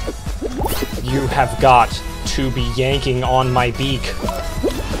 You have got to be yanking on my beak.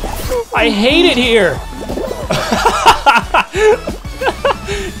 I hate it here.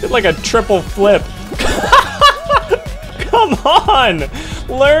 It's like a triple flip. Come on.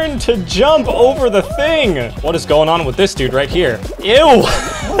 Learn to jump over the thing. What is going on with this dude right here? Ew.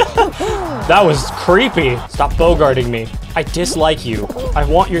 That was creepy. Stop bogarting me. I dislike you. I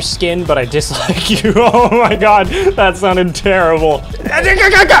want your skin, but I dislike you. Oh my god, that sounded terrible.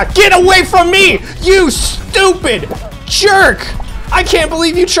 Get away from me, you stupid jerk! I can't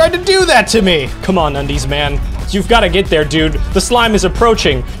believe you tried to do that to me. Come on, Undies, man. You've got to get there, dude. The slime is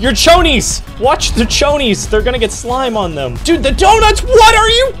approaching. Your chonies! Watch the chonies. They're gonna get slime on them. Dude, the donuts, what are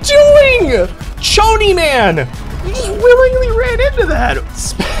you doing? Chony man! You just willingly ran into that.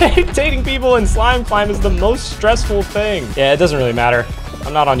 Spectating people in slime climb is the most stressful thing. Yeah, it doesn't really matter.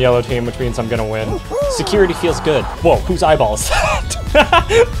 I'm not on yellow team, which means I'm gonna win. Security feels good. Whoa, whose eyeballs?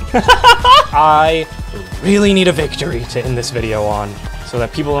 I really need a victory to end this video on, so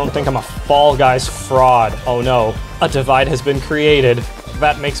that people don't think I'm a Fall Guys fraud. Oh no, a divide has been created.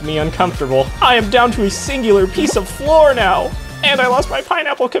 That makes me uncomfortable. I am down to a singular piece of floor now, and I lost my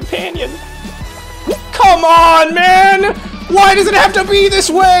pineapple companion. Come on, man! Why does it have to be this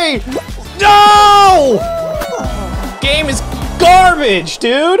way? No! Game is garbage,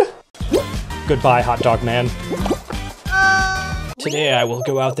 dude! Goodbye, hot dog man. Today I will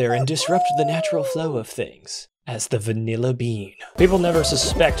go out there and disrupt the natural flow of things as the vanilla bean. People never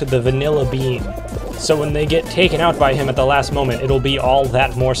suspect the vanilla bean, so when they get taken out by him at the last moment, it'll be all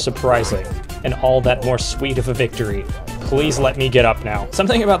that more surprising and all that more sweet of a victory. Please let me get up now.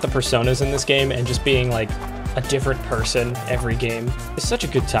 Something about the personas in this game and just being like a different person every game is such a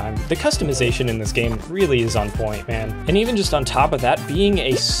good time. The customization in this game really is on point, man. And even just on top of that, being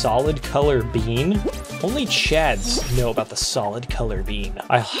a solid color bean, only Chads know about the solid color bean.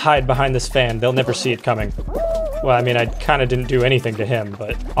 I hide behind this fan, they'll never see it coming. Well, I mean, I kind of didn't do anything to him,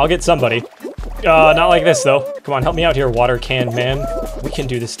 but I'll get somebody. Not like this though. Come on, help me out here, water can man. We can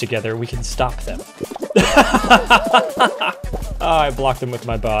do this together, we can stop them. Oh, I blocked them with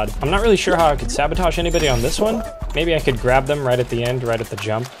my bod. I'm not really sure how I could sabotage anybody on this one. Maybe I could grab them right at the end, right at the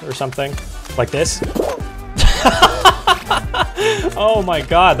jump or something. Like this. Oh my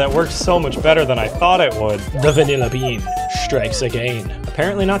god, that worked so much better than I thought it would. The vanilla bean strikes again.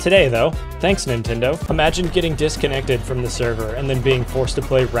 Apparently not today though. Thanks, Nintendo. Imagine getting disconnected from the server and then being forced to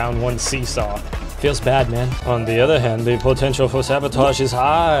play round 1 Seesaw. Feels bad, man. On the other hand, the potential for sabotage is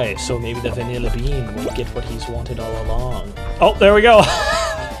high, so maybe the vanilla bean will get what he's wanted all along. Oh, there we go.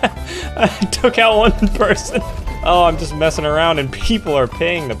 I took out one person. Oh, I'm just messing around and people are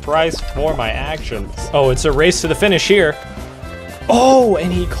paying the price for my actions. Oh, it's a race to the finish here. Oh,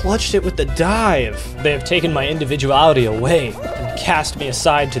 and he clutched it with the dive. They have taken my individuality away and cast me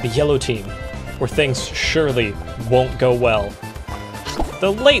aside to the yellow team, where things surely won't go well.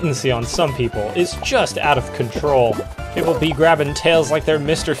 The latency on some people is just out of control. People be grabbing tails like they're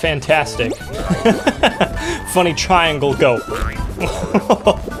Mr. Fantastic. Funny triangle go.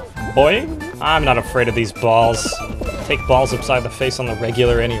 Boing? I'm not afraid of these balls. Take balls upside the face on the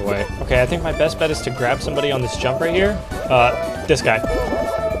regular anyway. Okay, I think my best bet is to grab somebody on this jump right here. This guy.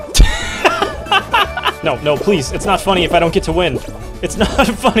 No, please. It's not funny if I don't get to win. It's not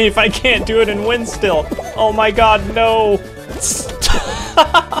funny if I can't do it and win still. Oh my god, no.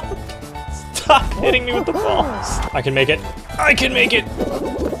 Stop hitting me with the balls. I can make it. I can make it.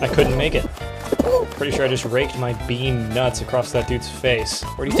 I couldn't make it. Pretty sure I just raked my bean nuts across that dude's face.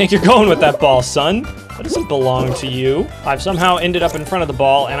 Where do you think you're going with that ball, son? That doesn't belong to you. I've somehow ended up in front of the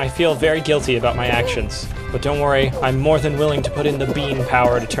ball, and I feel very guilty about my actions. But don't worry, I'm more than willing to put in the bean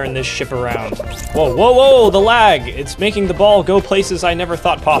power to turn this ship around. Whoa, whoa, whoa, the lag! It's making the ball go places I never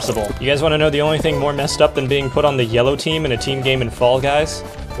thought possible. You guys want to know the only thing more messed up than being put on the yellow team in a team game in Fall Guys?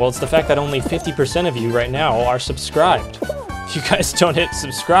 Well, it's the fact that only 50% of you right now are subscribed. If you guys don't hit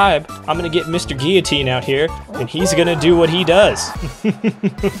subscribe, I'm gonna get Mr. Guillotine out here, and he's gonna do what he does.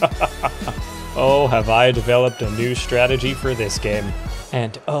 Oh, have I developed a new strategy for this game.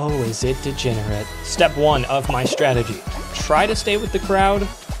 And oh, is it degenerate. Step 1 of my strategy. Try to stay with the crowd.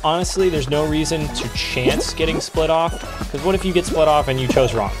 Honestly, there's no reason to chance getting split off, because what if you get split off and you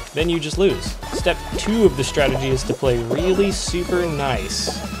chose wrong? Then you just lose. Step 2 of the strategy is to play really super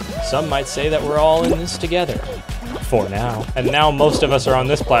nice. Some might say that we're all in this together. For now. And now most of us are on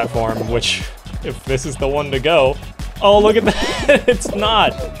this platform, which, if this is the one to go... Oh, look at that! It's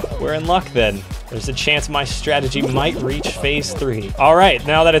not! We're in luck then. There's a chance my strategy might reach phase 3. Alright,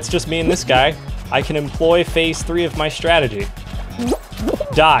 now that it's just me and this guy, I can employ phase 3 of my strategy.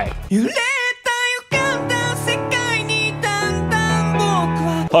 Die.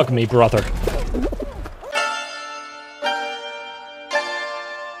 Hug me, brother.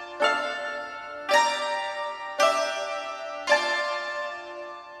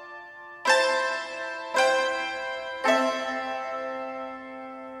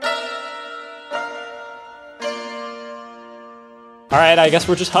 Alright, I guess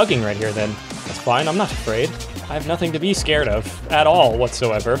we're just hugging right here then. That's fine. I'm not afraid. I have nothing to be scared of at all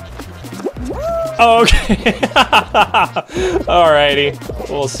whatsoever. Okay. Alrighty.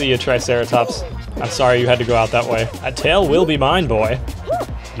 We'll see you, Triceratops. I'm sorry you had to go out that way. That tail will be mine, boy.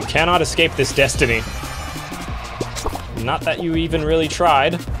 You cannot escape this destiny. Not that you even really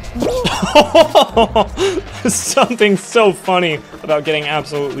tried. Something so funny about getting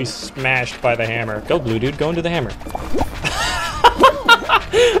absolutely smashed by the hammer. Go, blue dude, go into the hammer.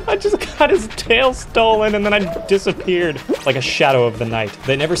 I just got his tail stolen and then I disappeared like a shadow of the night.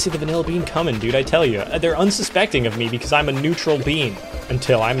 They never see the vanilla bean coming, dude, I tell you. They're unsuspecting of me because I'm a neutral bean.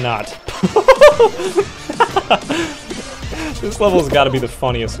 Until I'm not. This level's gotta be the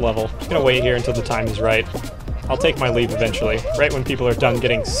funniest level. I'm gonna wait here until the time is right. I'll take my leave eventually, right when people are done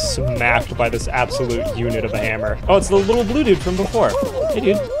getting smacked by this absolute unit of a hammer. Oh, it's the little blue dude from before. Hey,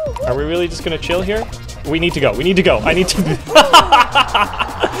 dude. Are we really just gonna chill here? We need to go. We need to go. I need to...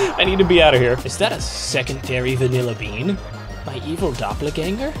 I need to be out of here. Is that a secondary vanilla bean? My evil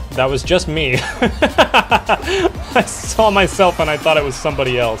doppelganger? That was just me. I saw myself and I thought it was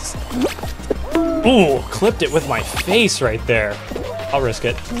somebody else. Ooh, clipped it with my face right there. I'll risk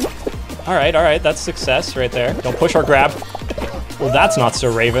it. All right, that's success right there. Don't push or grab. Well, that's not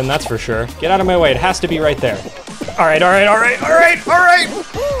so Raven, that's for sure. Get out of my way, it has to be right there. All right.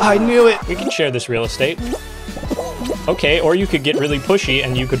 I knew it. We can share this real estate. Okay, or you could get really pushy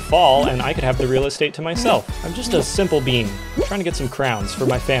and you could fall and I could have the real estate to myself. I'm just a simple bean, trying to get some crowns for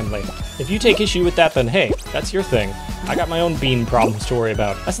my family. If you take issue with that, then hey, that's your thing. I got my own bean problems to worry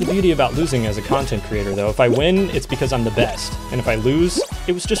about. That's the beauty about losing as a content creator, though. If I win, it's because I'm the best. And if I lose,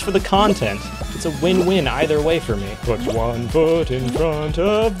 it was just for the content. It's a win-win either way for me. Put one foot in front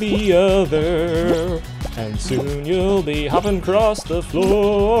of the other, and soon you'll be hopping across the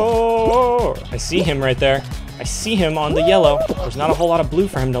floor. I see him right there. I see him on the yellow. There's not a whole lot of blue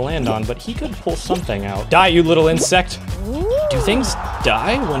for him to land on, but he could pull something out. Die, you little insect. Do things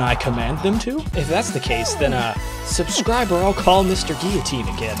die when I command them to? If that's the case, then subscribe or I'll call Mr. Guillotine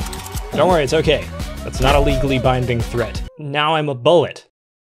again. Don't worry, it's okay. That's not a legally binding threat. Now I'm a bullet.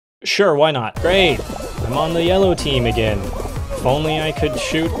 Sure, why not? Great. I'm on the yellow team again. If only I could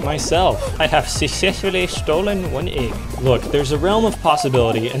shoot myself. I have successfully stolen one egg. Look, there's a realm of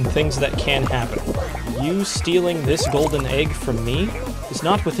possibility and things that can happen. You stealing this golden egg from me is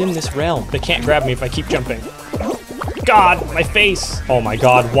not within this realm. They can't grab me if I keep jumping. God, my face! Oh my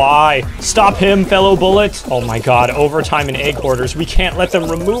god, why? Stop him, fellow bullet! Oh my god, overtime in egg hoarders. We can't let them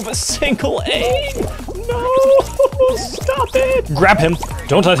remove a single egg! No! Stop it! Grab him!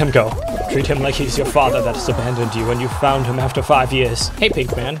 Don't let him go. Treat him like he's your father that has abandoned you and you found him after 5 years. Hey,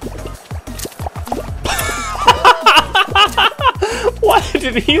 Pigman. Why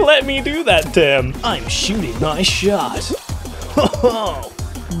did he let me do that to him? I'm shooting my shot.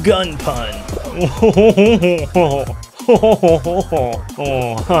 Gun pun.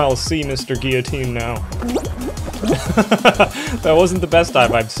 Oh, I'll see Mr. Guillotine now. That wasn't the best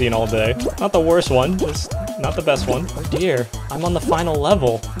dive I've seen all day. Not the worst one, just not the best one. Oh dear, I'm on the final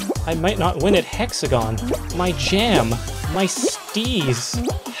level. I might not win at Hexagon. My jam, my steez.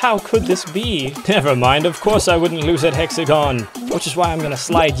 How could this be? Never mind, of course I wouldn't lose at Hexagon. Which is why I'm gonna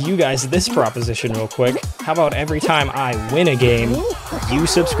slide you guys this proposition real quick. How about every time I win a game, you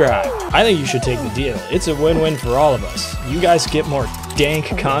subscribe? I think you should take the deal. It's a win-win for all of us. You guys get more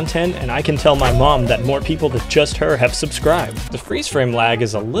dank content, and I can tell my mom that more people than just her have subscribed. The freeze frame lag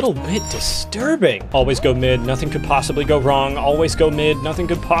is a little bit disturbing. Always go mid, nothing could possibly go wrong. Always go mid, nothing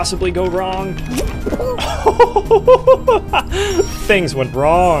could possibly go wrong. Things went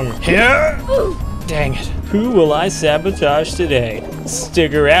wrong. Here? Dang it. Who will I sabotage today?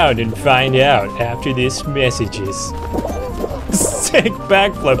 Stick around and find out after this messages. Sick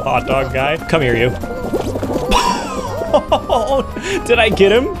backflip, hot dog guy. Come here, you. Did I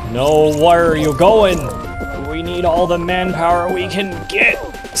get him? No, where are you going? We need all the manpower we can get,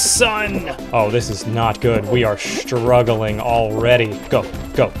 son. Oh, this is not good. We are struggling already. Go,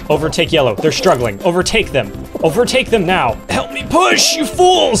 go. Overtake yellow. They're struggling. Overtake them. Overtake them now. Help me push, you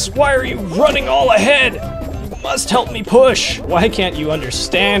fools. Why are you running all ahead? You must help me push. Why can't you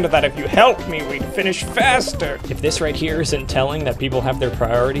understand that if you help me, we'd finish faster? If this right here isn't telling that people have their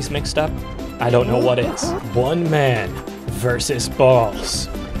priorities mixed up, I don't know what is. One man versus balls.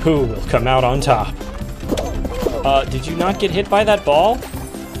 Who will come out on top? Did you not get hit by that ball?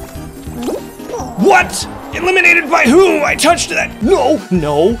 What? Eliminated by who? I touched that.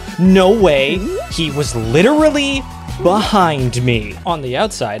 No way. He was literally behind me. On the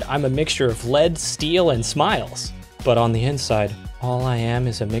outside, I'm a mixture of lead, steel, and smiles. But on the inside, all I am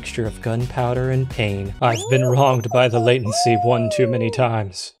is a mixture of gunpowder and pain. I've been wronged by the latency one too many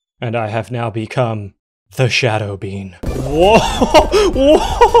times. And I have now become the Shadow Bean. Whoa! Whoa!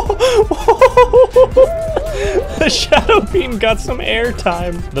 The Shadow Bean got some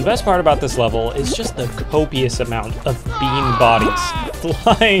airtime. The best part about this level is just the copious amount of bean bodies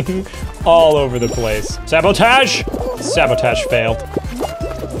flying all over the place. Sabotage! Sabotage failed.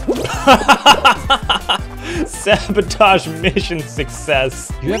 Sabotage mission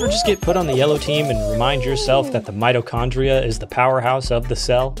success. You ever just get put on the yellow team and remind yourself that the mitochondria is the powerhouse of the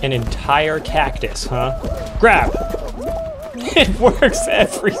cell? An entire cactus, huh? Grab! It works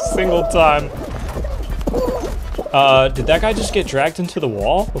every single time. Did that guy just get dragged into the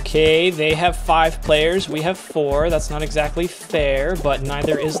wall? Okay, they have 5 players, we have 4. That's not exactly fair, but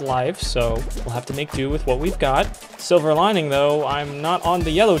neither is life, so we'll have to make do with what we've got. Silver lining, though, I'm not on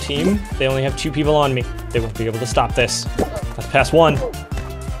the yellow team. They only have 2 people on me. They won't be able to stop this. Let's pass 1.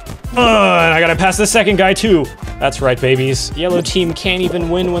 And I gotta pass the second guy, too. That's right, babies. Yellow team can't even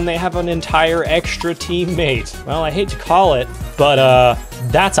win when they have an entire extra teammate. Well, I hate to call it, but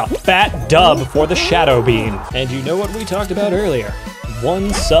that's a fat dub for the Shadow Bean. And you know what we talked about earlier?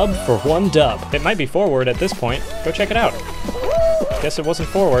 1 sub for 1 dub. It might be forward at this point. Go check it out. Guess it wasn't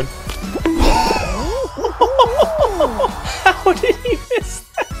forward. How did he miss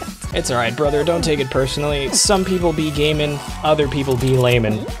that? It's alright, brother, don't take it personally. Some people be gaming, other people be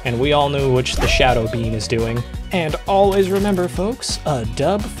layman, and we all know which the Shadow Bean is doing. And always remember, folks, a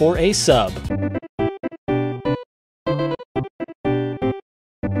dub for a sub.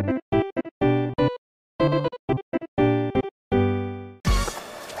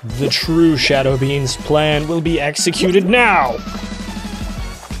 The true Shadow Bean's plan will be executed now!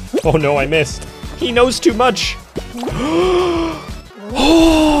 Oh no, I missed. He knows too much!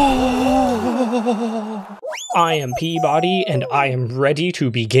 I am Peabody, and I am ready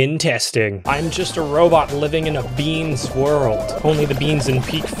to begin testing. I'm just a robot living in a bean's world. Only the beans in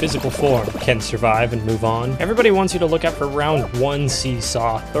peak physical form can survive and move on. Everybody wants you to look out for round 1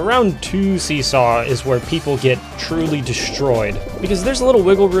 seesaw. The round 2 seesaw is where people get truly destroyed. Because there's a little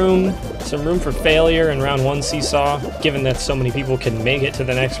wiggle room, some room for failure in round 1 seesaw, given that so many people can make it to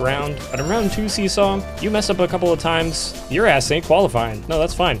the next round. But in round 2 seesaw, you mess up a couple of times, your ass ain't qualifying. No,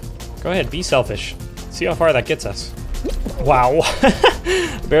 that's fine. Go ahead, be selfish. See how far that gets us. Wow.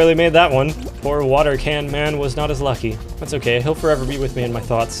 Barely made that one. Poor water can man was not as lucky. That's okay, he'll forever be with me in my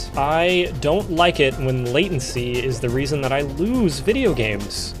thoughts. I don't like it when latency is the reason that I lose video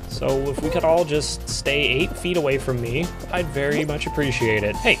games. So if we could all just stay 8 feet away from me, I'd very much appreciate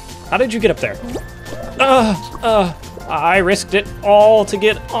it. Hey, how did you get up there? I risked it all to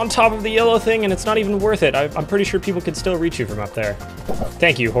get on top of the yellow thing, and it's not even worth it. I'm pretty sure people could still reach you from up there.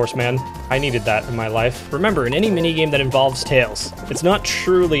 Thank you, Horseman. I needed that in my life. Remember, in any minigame that involves tails, it's not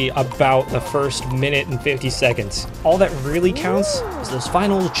truly about the first minute and 50 seconds. All that really counts is those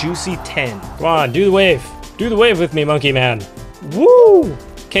final juicy 10. Come on, do the wave. Do the wave with me, monkey man. Woo!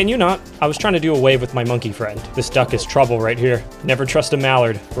 Can you not? I was trying to do a wave with my monkey friend. This duck is trouble right here. Never trust a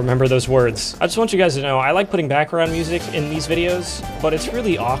mallard. Remember those words. I just want you guys to know, I like putting background music in these videos, but it's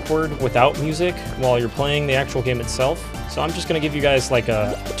really awkward without music while you're playing the actual game itself. So I'm just gonna give you guys like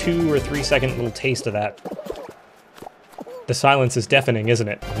a 2 or 3 second little taste of that. The silence is deafening, isn't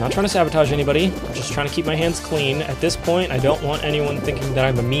it? I'm not trying to sabotage anybody. I'm just trying to keep my hands clean. At this point, I don't want anyone thinking that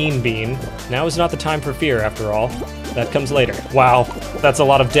I'm a mean bean. Now is not the time for fear, after all. That comes later. Wow, that's a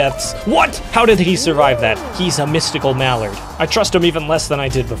lot of deaths. What? How did he survive that? He's a mystical mallard. I trust him even less than I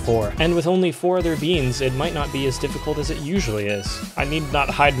did before. And with only 4 other beans, it might not be as difficult as it usually is. I need not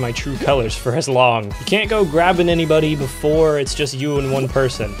hide my true colors for as long. You can't go grabbing anybody before it's just you and one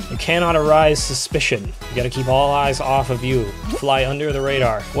person. You cannot arouse suspicion. You gotta keep all eyes off of you. Fly under the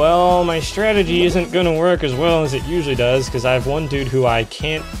radar. Well, my strategy isn't gonna work as well as it usually does, because I have one dude who I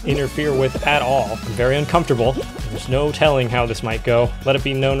can't interfere with at all. I'm very uncomfortable. There's no telling how this might go. Let it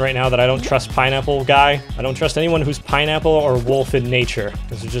be known right now that I don't trust Pineapple Guy. I don't trust anyone who's pineapple or wolf in nature.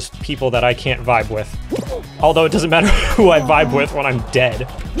 Those are just people that I can't vibe with. Although it doesn't matter who I vibe with when I'm dead.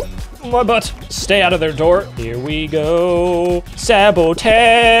 My butt. Stay out of their door. Here we go.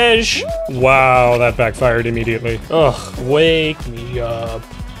 Sabotage. Wow, that backfired immediately. Ugh, wake me up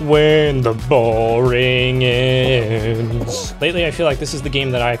when the boring ends. Lately, I feel like this is the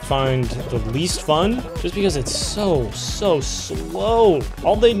game that I find the least fun, just because it's so slow.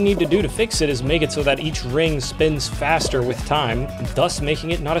 All they need to do to fix it is make it so that each ring spins faster with time, thus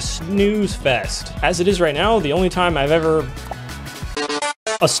making it not a snooze fest. As it is right now, the only time I've ever...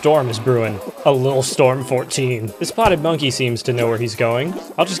 A storm is brewing. A little storm 14. The spotted monkey seems to know where he's going.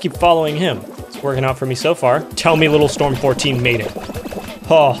 I'll just keep following him. It's working out for me so far. Tell me little storm 14 made it.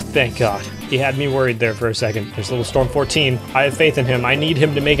 Oh, thank God. He had me worried there for a second. There's little Storm 14. I have faith in him. I need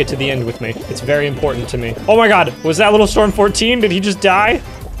him to make it to the end with me. It's very important to me. Oh my God, was that little Storm 14? Did he just die?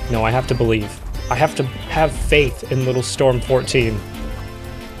 No, I have to believe. I have to have faith in little Storm 14.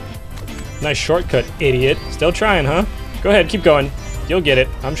 Nice shortcut, idiot. Still trying, huh? Go ahead, keep going. You'll get it,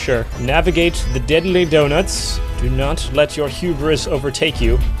 I'm sure. Navigate the deadly donuts. Do not let your hubris overtake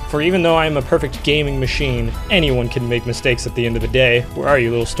you. For even though I am a perfect gaming machine, anyone can make mistakes at the end of the day. Where are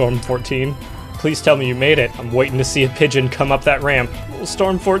you, little Storm 14? Please tell me you made it. I'm waiting to see a pigeon come up that ramp. Little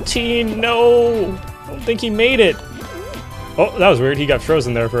Storm 14, no! I don't think he made it. Oh, that was weird. He got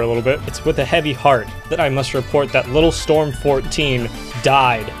frozen there for a little bit. It's with a heavy heart that I must report that little Storm 14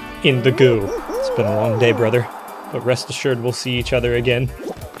 died in the goo. It's been a long day, brother. But rest assured we'll see each other again.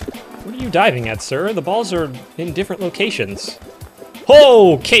 What are you diving at, sir? The balls are in different locations.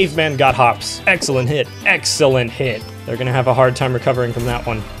 Oh, caveman got hops. Excellent hit. Excellent hit. They're gonna have a hard time recovering from that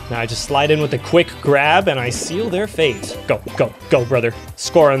one. Now I just slide in with a quick grab and I seal their fate. Go, go, go, brother.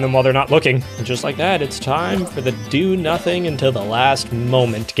 Score on them while they're not looking. And just like that, it's time for the do nothing until the last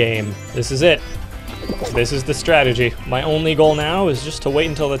moment game. This is it. This is the strategy. My only goal now is just to wait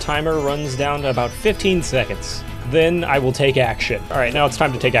until the timer runs down to about 15 seconds. Then I will take action. All right, now it's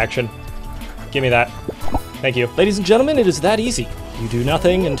time to take action. Give me that. Thank you. Ladies and gentlemen, it is that easy. You do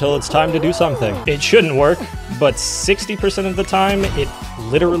nothing until it's time to do something. It shouldn't work, but 60% of the time, it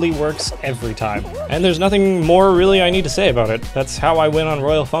literally works every time. And there's nothing more really I need to say about it. That's how I win on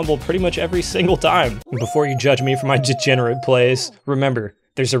Royal Fumble pretty much every single time. And before you judge me for my degenerate plays, remember,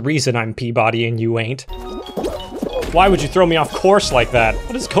 there's a reason I'm Peabody and you ain't. Why would you throw me off course like that?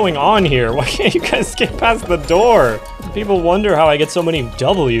 What is going on here? Why can't you guys get past the door? People wonder how I get so many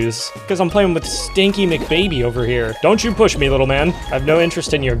W's. Because I'm playing with Stinky McBaby over here. Don't you push me, little man. I have no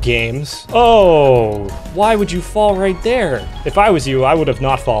interest in your games. Oh, why would you fall right there? If I was you, I would have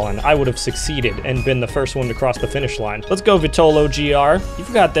not fallen. I would have succeeded and been the first one to cross the finish line. Let's go, Vitolo GR.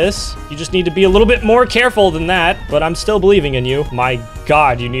 You've got this. You just need to be a little bit more careful than that, but I'm still believing in you. My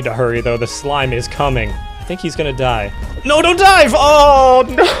God, you need to hurry though. The slime is coming. I think he's gonna die. No, don't dive! Oh,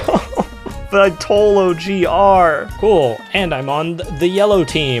 no! The Tolo GR. Cool, and I'm on the yellow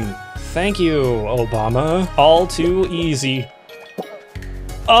team. Thank you, Obama. All too easy.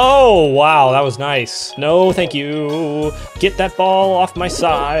 Oh, wow, that was nice. No, thank you. Get that ball off my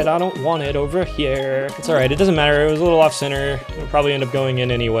side. I don't want it over here. It's all right, it doesn't matter. It was a little off center. It'll probably end up going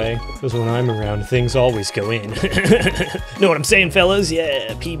in anyway. Because when I'm around, things always go in. Know what I'm saying, fellas?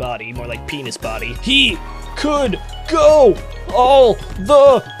 Yeah, Peabody, more like penis body. He could go all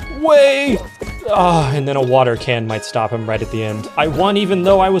the way. Ah, and then a water can might stop him right at the end. I won even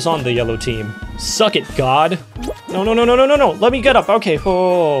though I was on the yellow team. Suck it, God. No, no, no, no, no, no, no. Let me get up. Okay.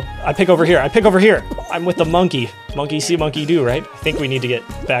 Oh, I pick over here. I pick over here. I'm with the monkey. Monkey see, monkey do, right? I think we need to get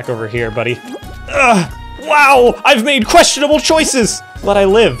back over here, buddy. Ugh. Wow, I've made questionable choices, but I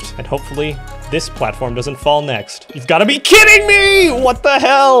lived. And hopefully this platform doesn't fall next. You've got to be kidding me! What the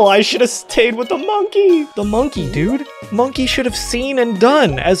hell? I should have stayed with the monkey. The monkey, dude. Monkey should have seen and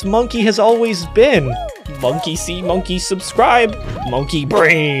done, as monkey has always been. Monkey see, monkey subscribe. Monkey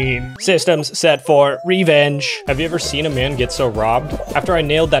brain. Systems set for revenge. Have you ever seen a man get so robbed? After I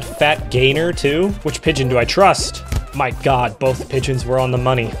nailed that fat gainer too? Which pigeon do I trust? My God, both pigeons were on the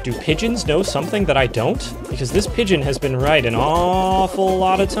money. Do pigeons know something that I don't? Because this pigeon has been right an awful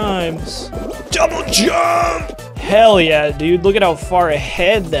lot of times. Double jump! Hell yeah, dude. Look at how far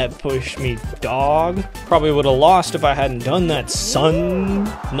ahead that pushed me, dog. Probably would have lost if I hadn't done that, son.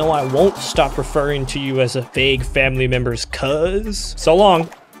 No, I won't stop referring to you as a vague family member's cuz. So long.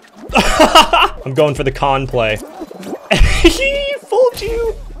 I'm going for the con play. Fooled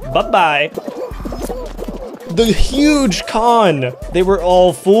you. Bye-bye. The huge con. They were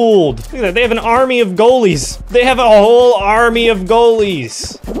all fooled. Look at that. They have an army of goalies. They have a whole army of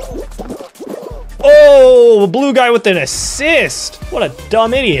goalies. Oh, a blue guy with an assist. What a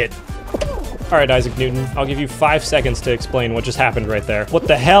dumb idiot. All right, Isaac Newton, I'll give you 5 seconds to explain what just happened right there. What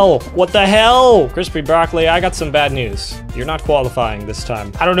the hell? What the hell? Crispy Broccoli, I got some bad news. You're not qualifying this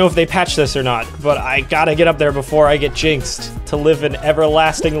time. I don't know if they patched this or not, but I gotta get up there before I get jinxed to live an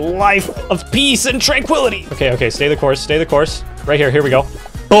everlasting life of peace and tranquility. Okay, stay the course, stay the course. Right here we go.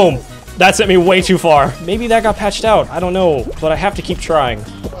 Boom. That sent me way too far. Maybe that got patched out, I don't know, but I have to keep trying.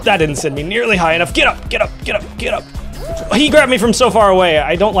 That didn't send me nearly high enough. Get up, get up, get up, get up. He grabbed me from so far away.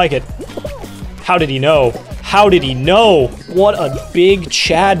 I don't like it. How did he know? How did he know? What a big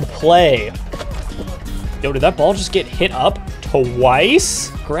Chad play. Yo, did that ball just get hit up? Twice?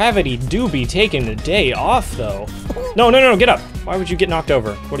 Gravity do be taking the day off, though. No, get up. Why would you get knocked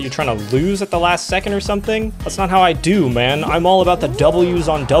over? What, are you trying to lose at the last second or something? That's not how I do, man. I'm all about the W's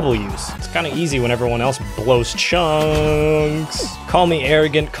on W's. It's kind of easy when everyone else blows chunks. Call me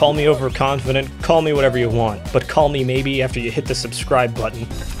arrogant, call me overconfident, call me whatever you want. But call me maybe after you hit the subscribe button.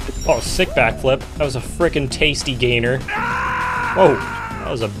 Oh, sick backflip. That was a frickin' tasty gainer. Whoa. That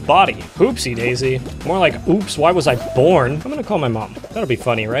was a body. Oopsie daisy. More like, oops, why was I born? I'm gonna call my mom. That'll be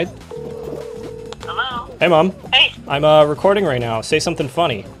funny, right? Hello? Hey, Mom. Hey. I'm recording right now. Say something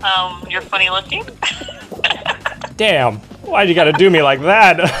funny. You're funny looking? Damn. Why'd you gotta do me like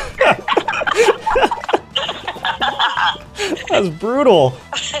that? That's brutal.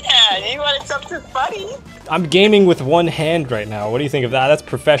 Yeah, you wanted something funny? I'm gaming with one hand right now. What do you think of that? That's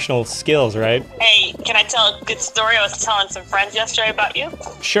professional skills, right? Hey, can I tell a good story? I was telling some friends yesterday about you.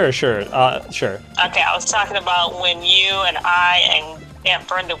 Sure. Sure. Okay, I was talking about when you and I and Aunt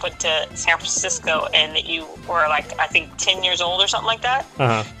Brenda went to San Francisco and you were like, I think 10 years old or something like that.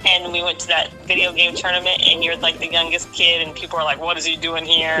 Uh-huh. And we went to that video game tournament and you're like the youngest kid and people are like, what is he doing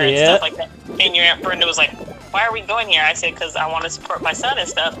here? And Yeah. stuff like that. And your Aunt Brenda was like, why are we going here? I said, because I want to support my son and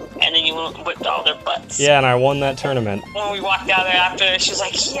stuff. And then you whipped all their butts. Yeah, and I won that tournament. When we walked out there after, she was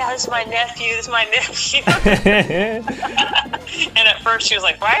like, yeah, this is my nephew, And at first she was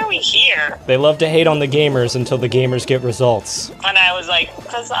like, why are we here? They love to hate on the gamers until the gamers get results. And I was like,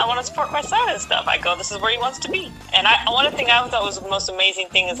 because I want to support my son and stuff. I go, this is where he wants to be. And one thing I thought was the most amazing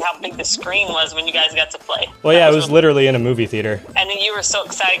thing is how big the screen was when you guys got to play. Well, yeah, it was literally in a movie theater. And then you were so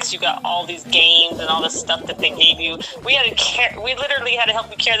excited because you got all these games and all this stuff that they gave you. We literally had to help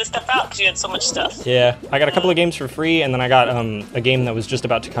you carry this stuff out because you had so much stuff. Yeah, I got a couple of games for free, and then I got a game that was just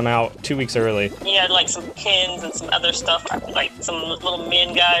about to come out 2 weeks early. You had like some pins and some other stuff, like some little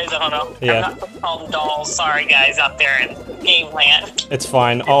men guys. I don't know. Yeah. I'm not supposed to call them dolls. Sorry, guys out there in game land. It's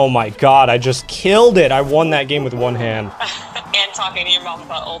fine. Oh my god, I just killed it. I won that game with one hand. And talking to your mom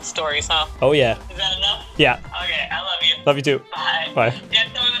about old stories, huh? Oh yeah. Is that enough? Yeah. Okay, I love you. Love you too. Bye. Bye. Yeah,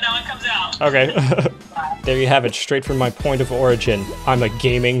 tell me when that one comes out. Okay. Bye. There you have it, straight from my point of origin. I'm a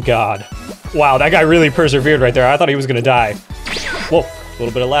gaming god. Wow, that guy really persevered right there. I thought he was gonna die. Whoa, a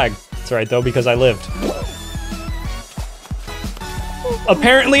little bit of lag. It's alright though, because I lived.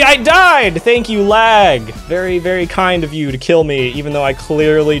 Apparently I died! Thank you, lag! Very, very kind of you to kill me, even though I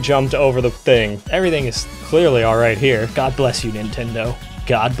clearly jumped over the thing. Everything is clearly alright here. God bless you, Nintendo.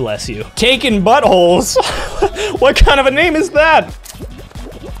 God bless you. Taking buttholes? What kind of a name is that?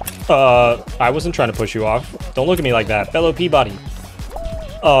 I wasn't trying to push you off. Don't look at me like that. Fellow Peabody.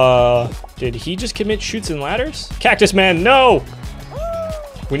 Did he just commit shoots and ladders? Cactus Man, no!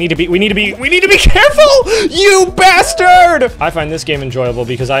 We need to be careful! You bastard! I find this game enjoyable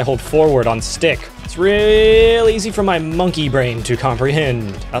because I hold forward on stick. It's real easy for my monkey brain to comprehend.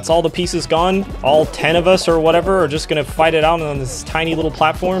 That's all the pieces gone? All 10 of us or whatever are just gonna fight it out on this tiny little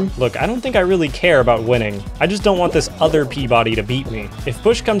platform? Look, I don't think I really care about winning. I just don't want this other Peabody to beat me. If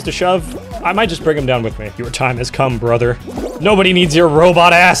push comes to shove, I might just bring him down with me. Your time has come, brother. Nobody needs your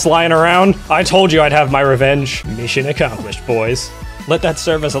robot ass lying around. I told you I'd have my revenge. Mission accomplished, boys. Let that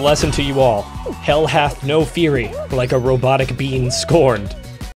serve as a lesson to you all. Hell hath no fury, like a robotic being scorned.